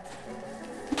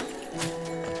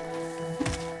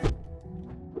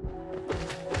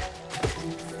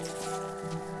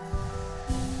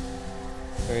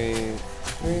 Three.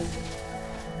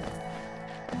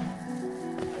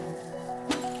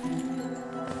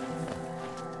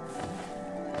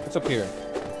 What's up here?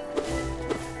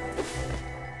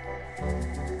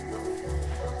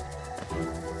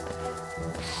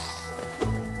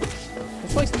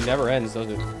 This place never ends, does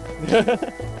it?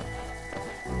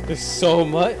 There's so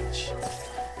much.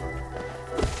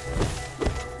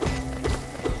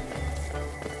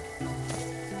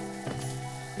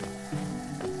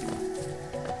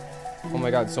 Oh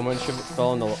my god, someone should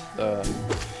fell in the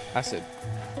acid.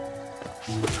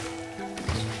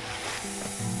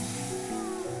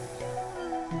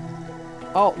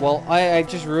 Oh, well, I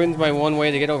just ruined my one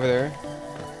way to get over there.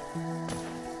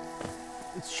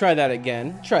 Let's try that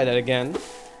again. Try that again.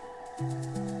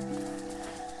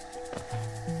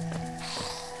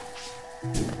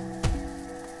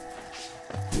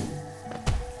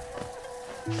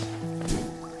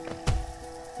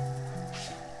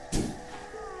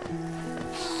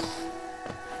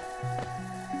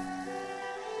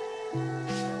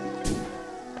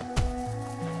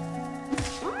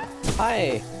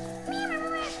 Hi.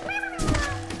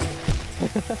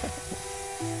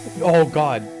 Oh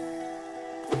god.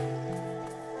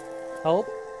 Help.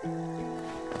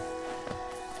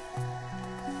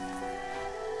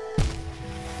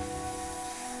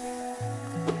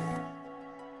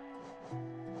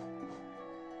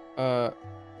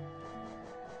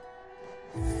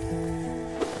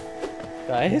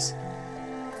 Guys?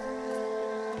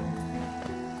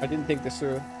 I didn't think this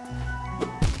through.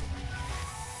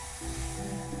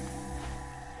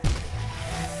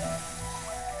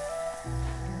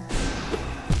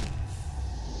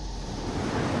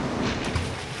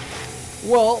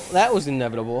 Well, that was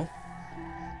inevitable.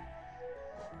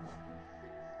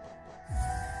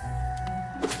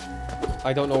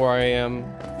 I don't know where I am.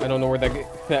 I don't know where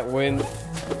that went.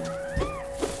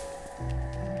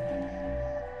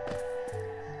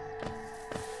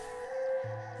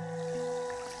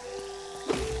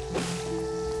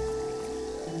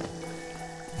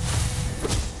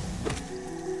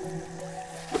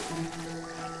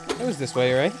 was this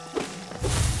way, right?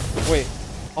 Wait.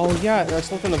 Oh yeah, I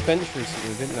slept on a bench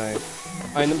recently, didn't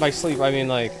I? By sleep, I mean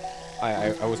like,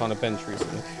 I was on a bench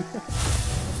recently.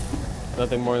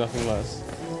 Nothing more, nothing less.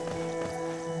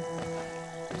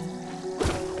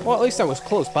 Well, at least I was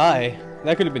close by.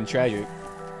 That could have been tragic.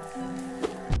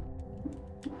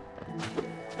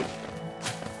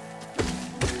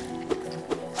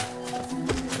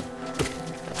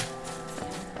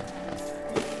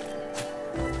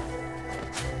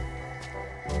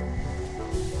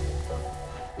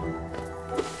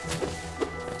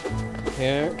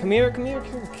 Here, come here, come here,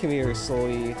 come here,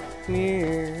 Sully. Come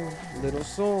here, little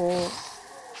soul.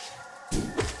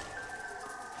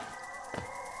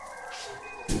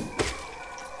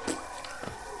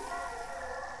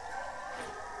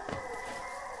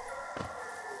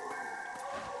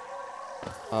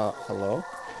 Hello?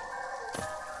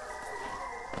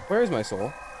 Where is my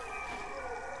soul?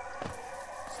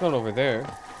 It's not over there.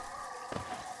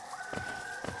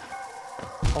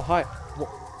 Oh, hi.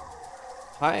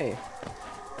 Hi.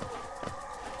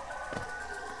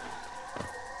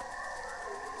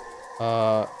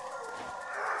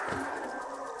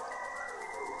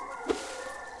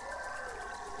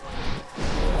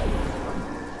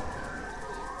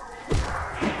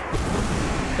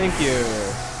 Thank you.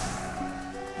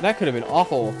 That could have been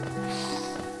awful.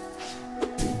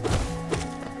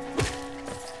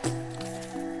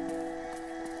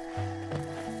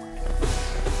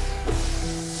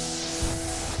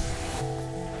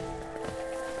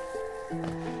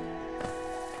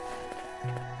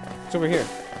 It's over here.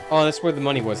 Oh, that's where the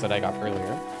money was that I got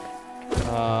earlier.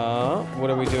 What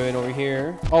are we doing over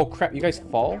here? Oh, crap. You guys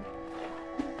fall?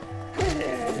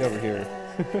 Get over here.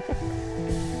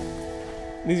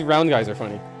 These round guys are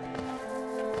funny.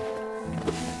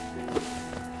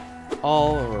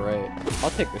 Alright.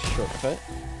 I'll take the shortcut.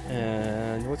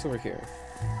 And what's over here?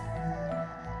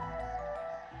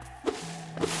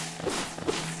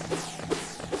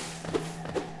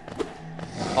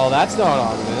 Oh, that's not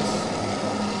ominous.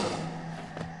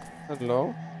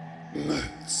 Hello?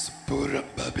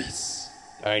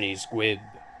 Tiny Squib,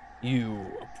 you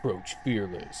approach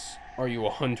fearless. Are you a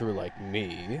hunter like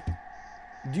me?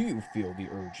 Do you feel the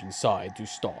urge inside to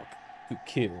stalk, to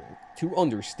kill, to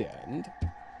understand?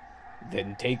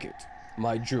 Then take it.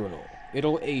 My journal.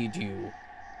 It'll aid you.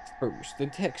 First, the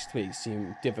text may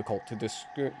seem difficult to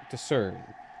discern,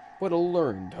 but a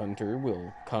learned hunter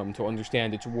will come to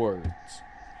understand its words.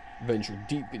 Venture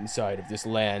deep inside of this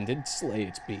land and slay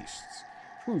its beasts.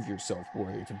 Prove yourself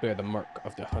worthy to bear the mark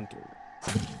of the hunter.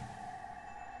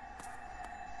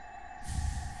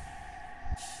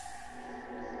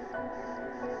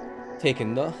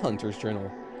 Taken the Hunter's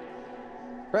Journal.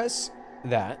 Press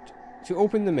that to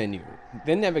open the menu,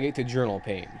 then navigate to Journal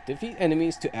pane. Defeat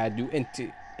enemies to add new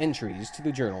entries to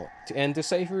the journal and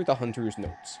decipher the Hunter's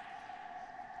notes.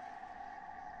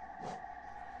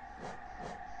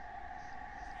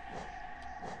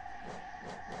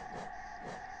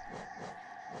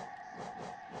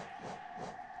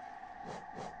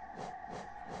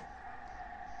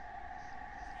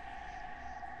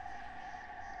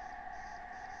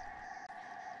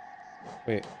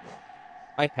 Wait,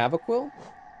 I have a quill?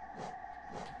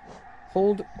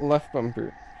 Hold left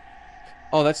bumper.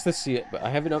 Oh, that's to see it, but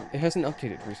I haven't. It hasn't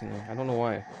updated recently. I don't know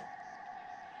why.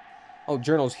 Oh,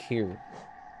 journal's here.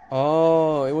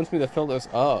 Oh, it wants me to fill this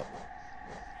up.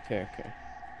 Okay, okay.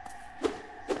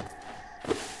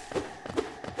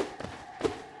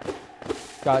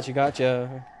 Gotcha,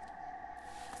 gotcha.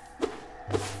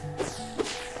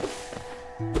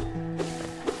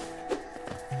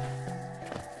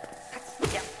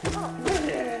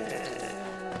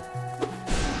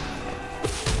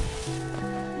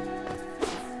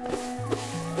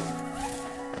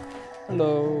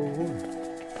 Hello.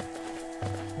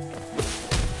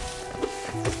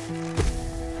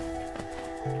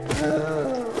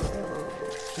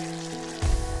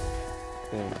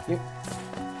 Thank you.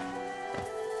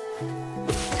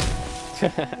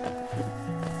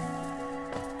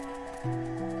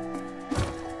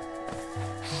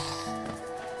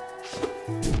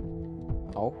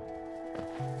 Oh.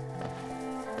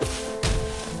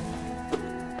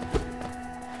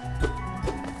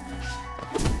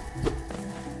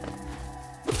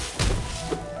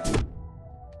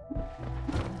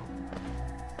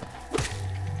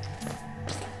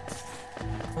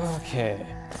 Okay.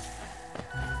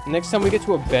 Next time we get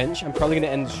to a bench, I'm probably gonna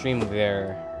end the stream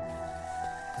there.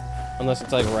 Unless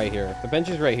it's like right here. The bench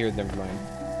is right here, never mind.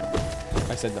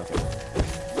 I said nothing.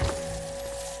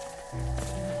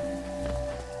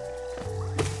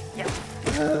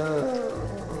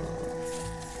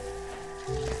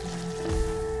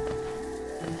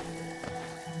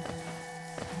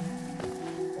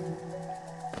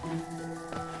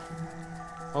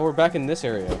 Oh, we're back in this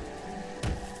area.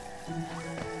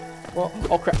 Well,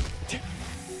 oh crap.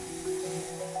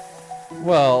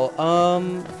 Well,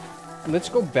 let's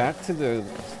go back to the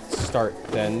start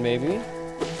then, maybe.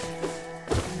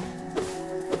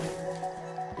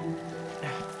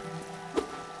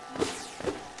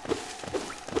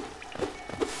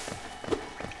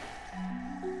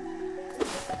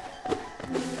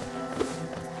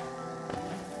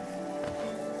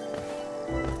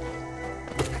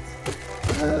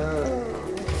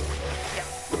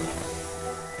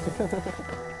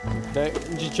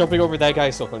 Just jumping over that guy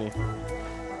is so funny.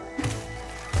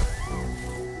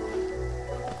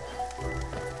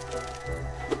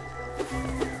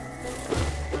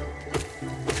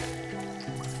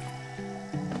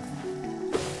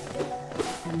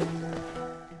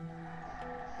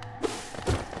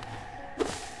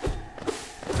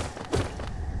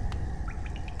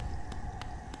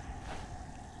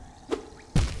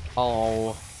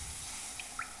 Oh.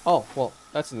 Oh, well,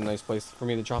 that's a nice place for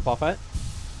me to drop off at.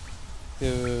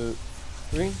 2,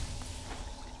 3.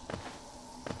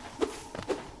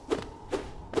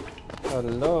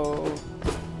 Hello.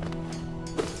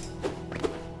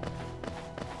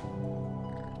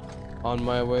 On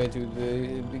my way to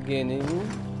the beginning,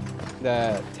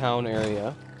 that town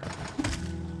area.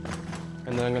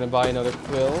 And then I'm gonna buy another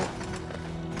quill.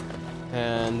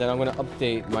 And then I'm gonna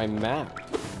update my map.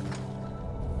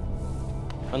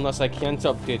 Unless I can't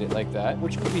update it like that,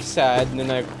 which would be sad, and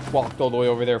then I walked all the way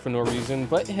over there for no reason.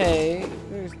 But hey,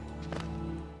 there's...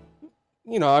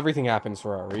 You know, everything happens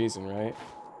for a reason, right?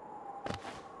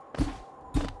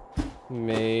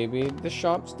 Maybe the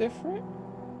shop's different?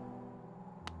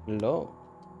 No.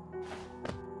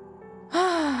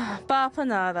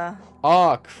 Bapanada.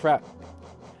 Oh, crap.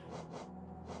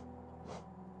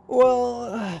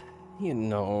 Well, you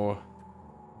know...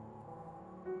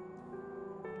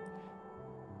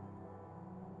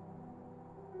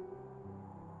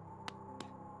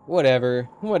 Whatever,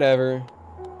 whatever.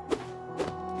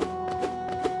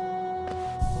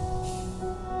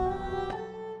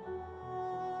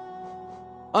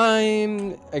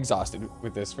 I'm exhausted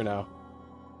with this for now.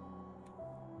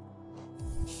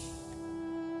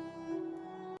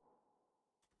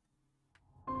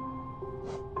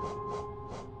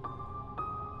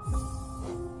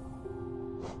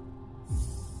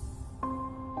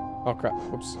 Oh crap,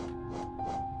 whoops.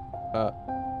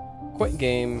 Quit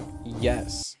game,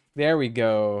 yes. There we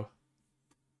go.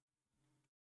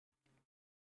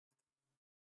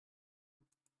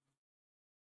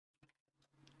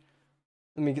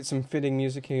 Let me get some fitting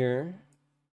music here.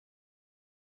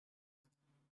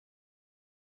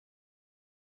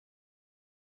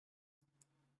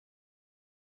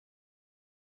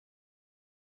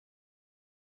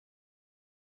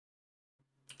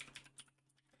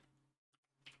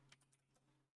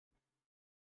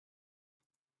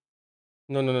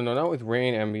 No, no, no, no, not with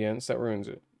rain ambience. That ruins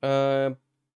it.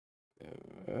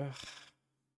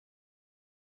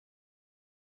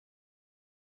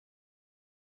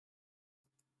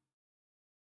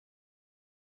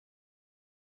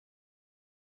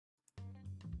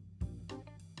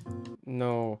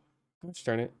 No. Gosh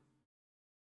darn it.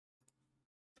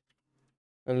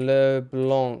 Le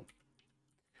Blanc.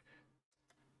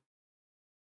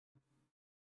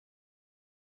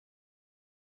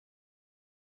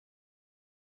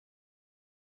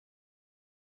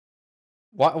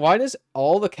 Why does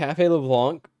all the Cafe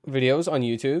LeBlanc videos on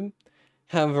YouTube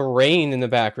have rain in the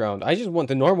background? I just want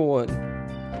the normal one.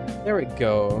 There we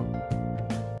go.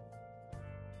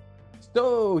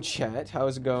 So, chat,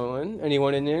 how's it going?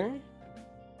 Anyone in there?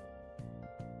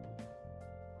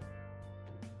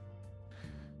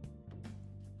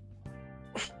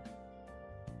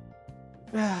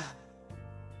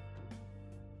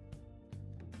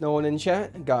 No one in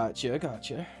chat? Gotcha,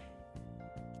 gotcha.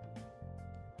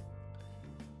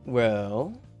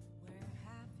 Well.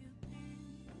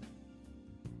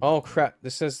 Oh crap,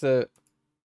 this says the...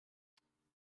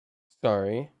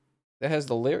 Sorry. That has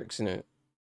the lyrics in it.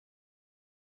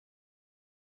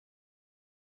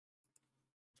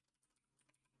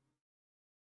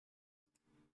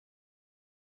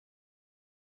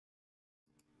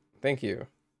 Thank you.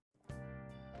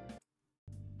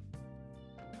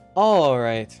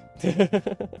 Alright.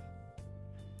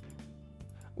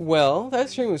 Well, that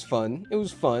stream was fun. It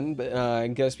was fun, but I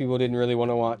guess people didn't really want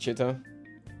to watch it, huh?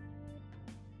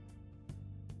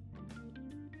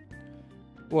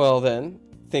 Well then,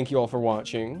 thank you all for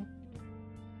watching.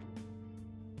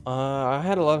 I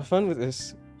had a lot of fun with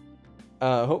this.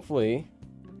 Hopefully...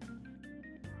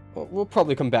 We'll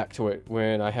probably come back to it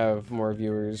when I have more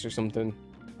viewers or something.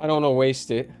 I don't want to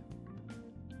waste it.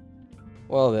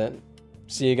 Well then,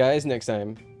 See you guys next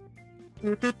time.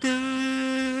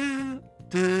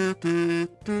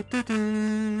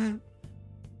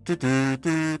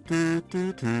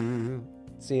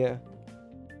 See ya.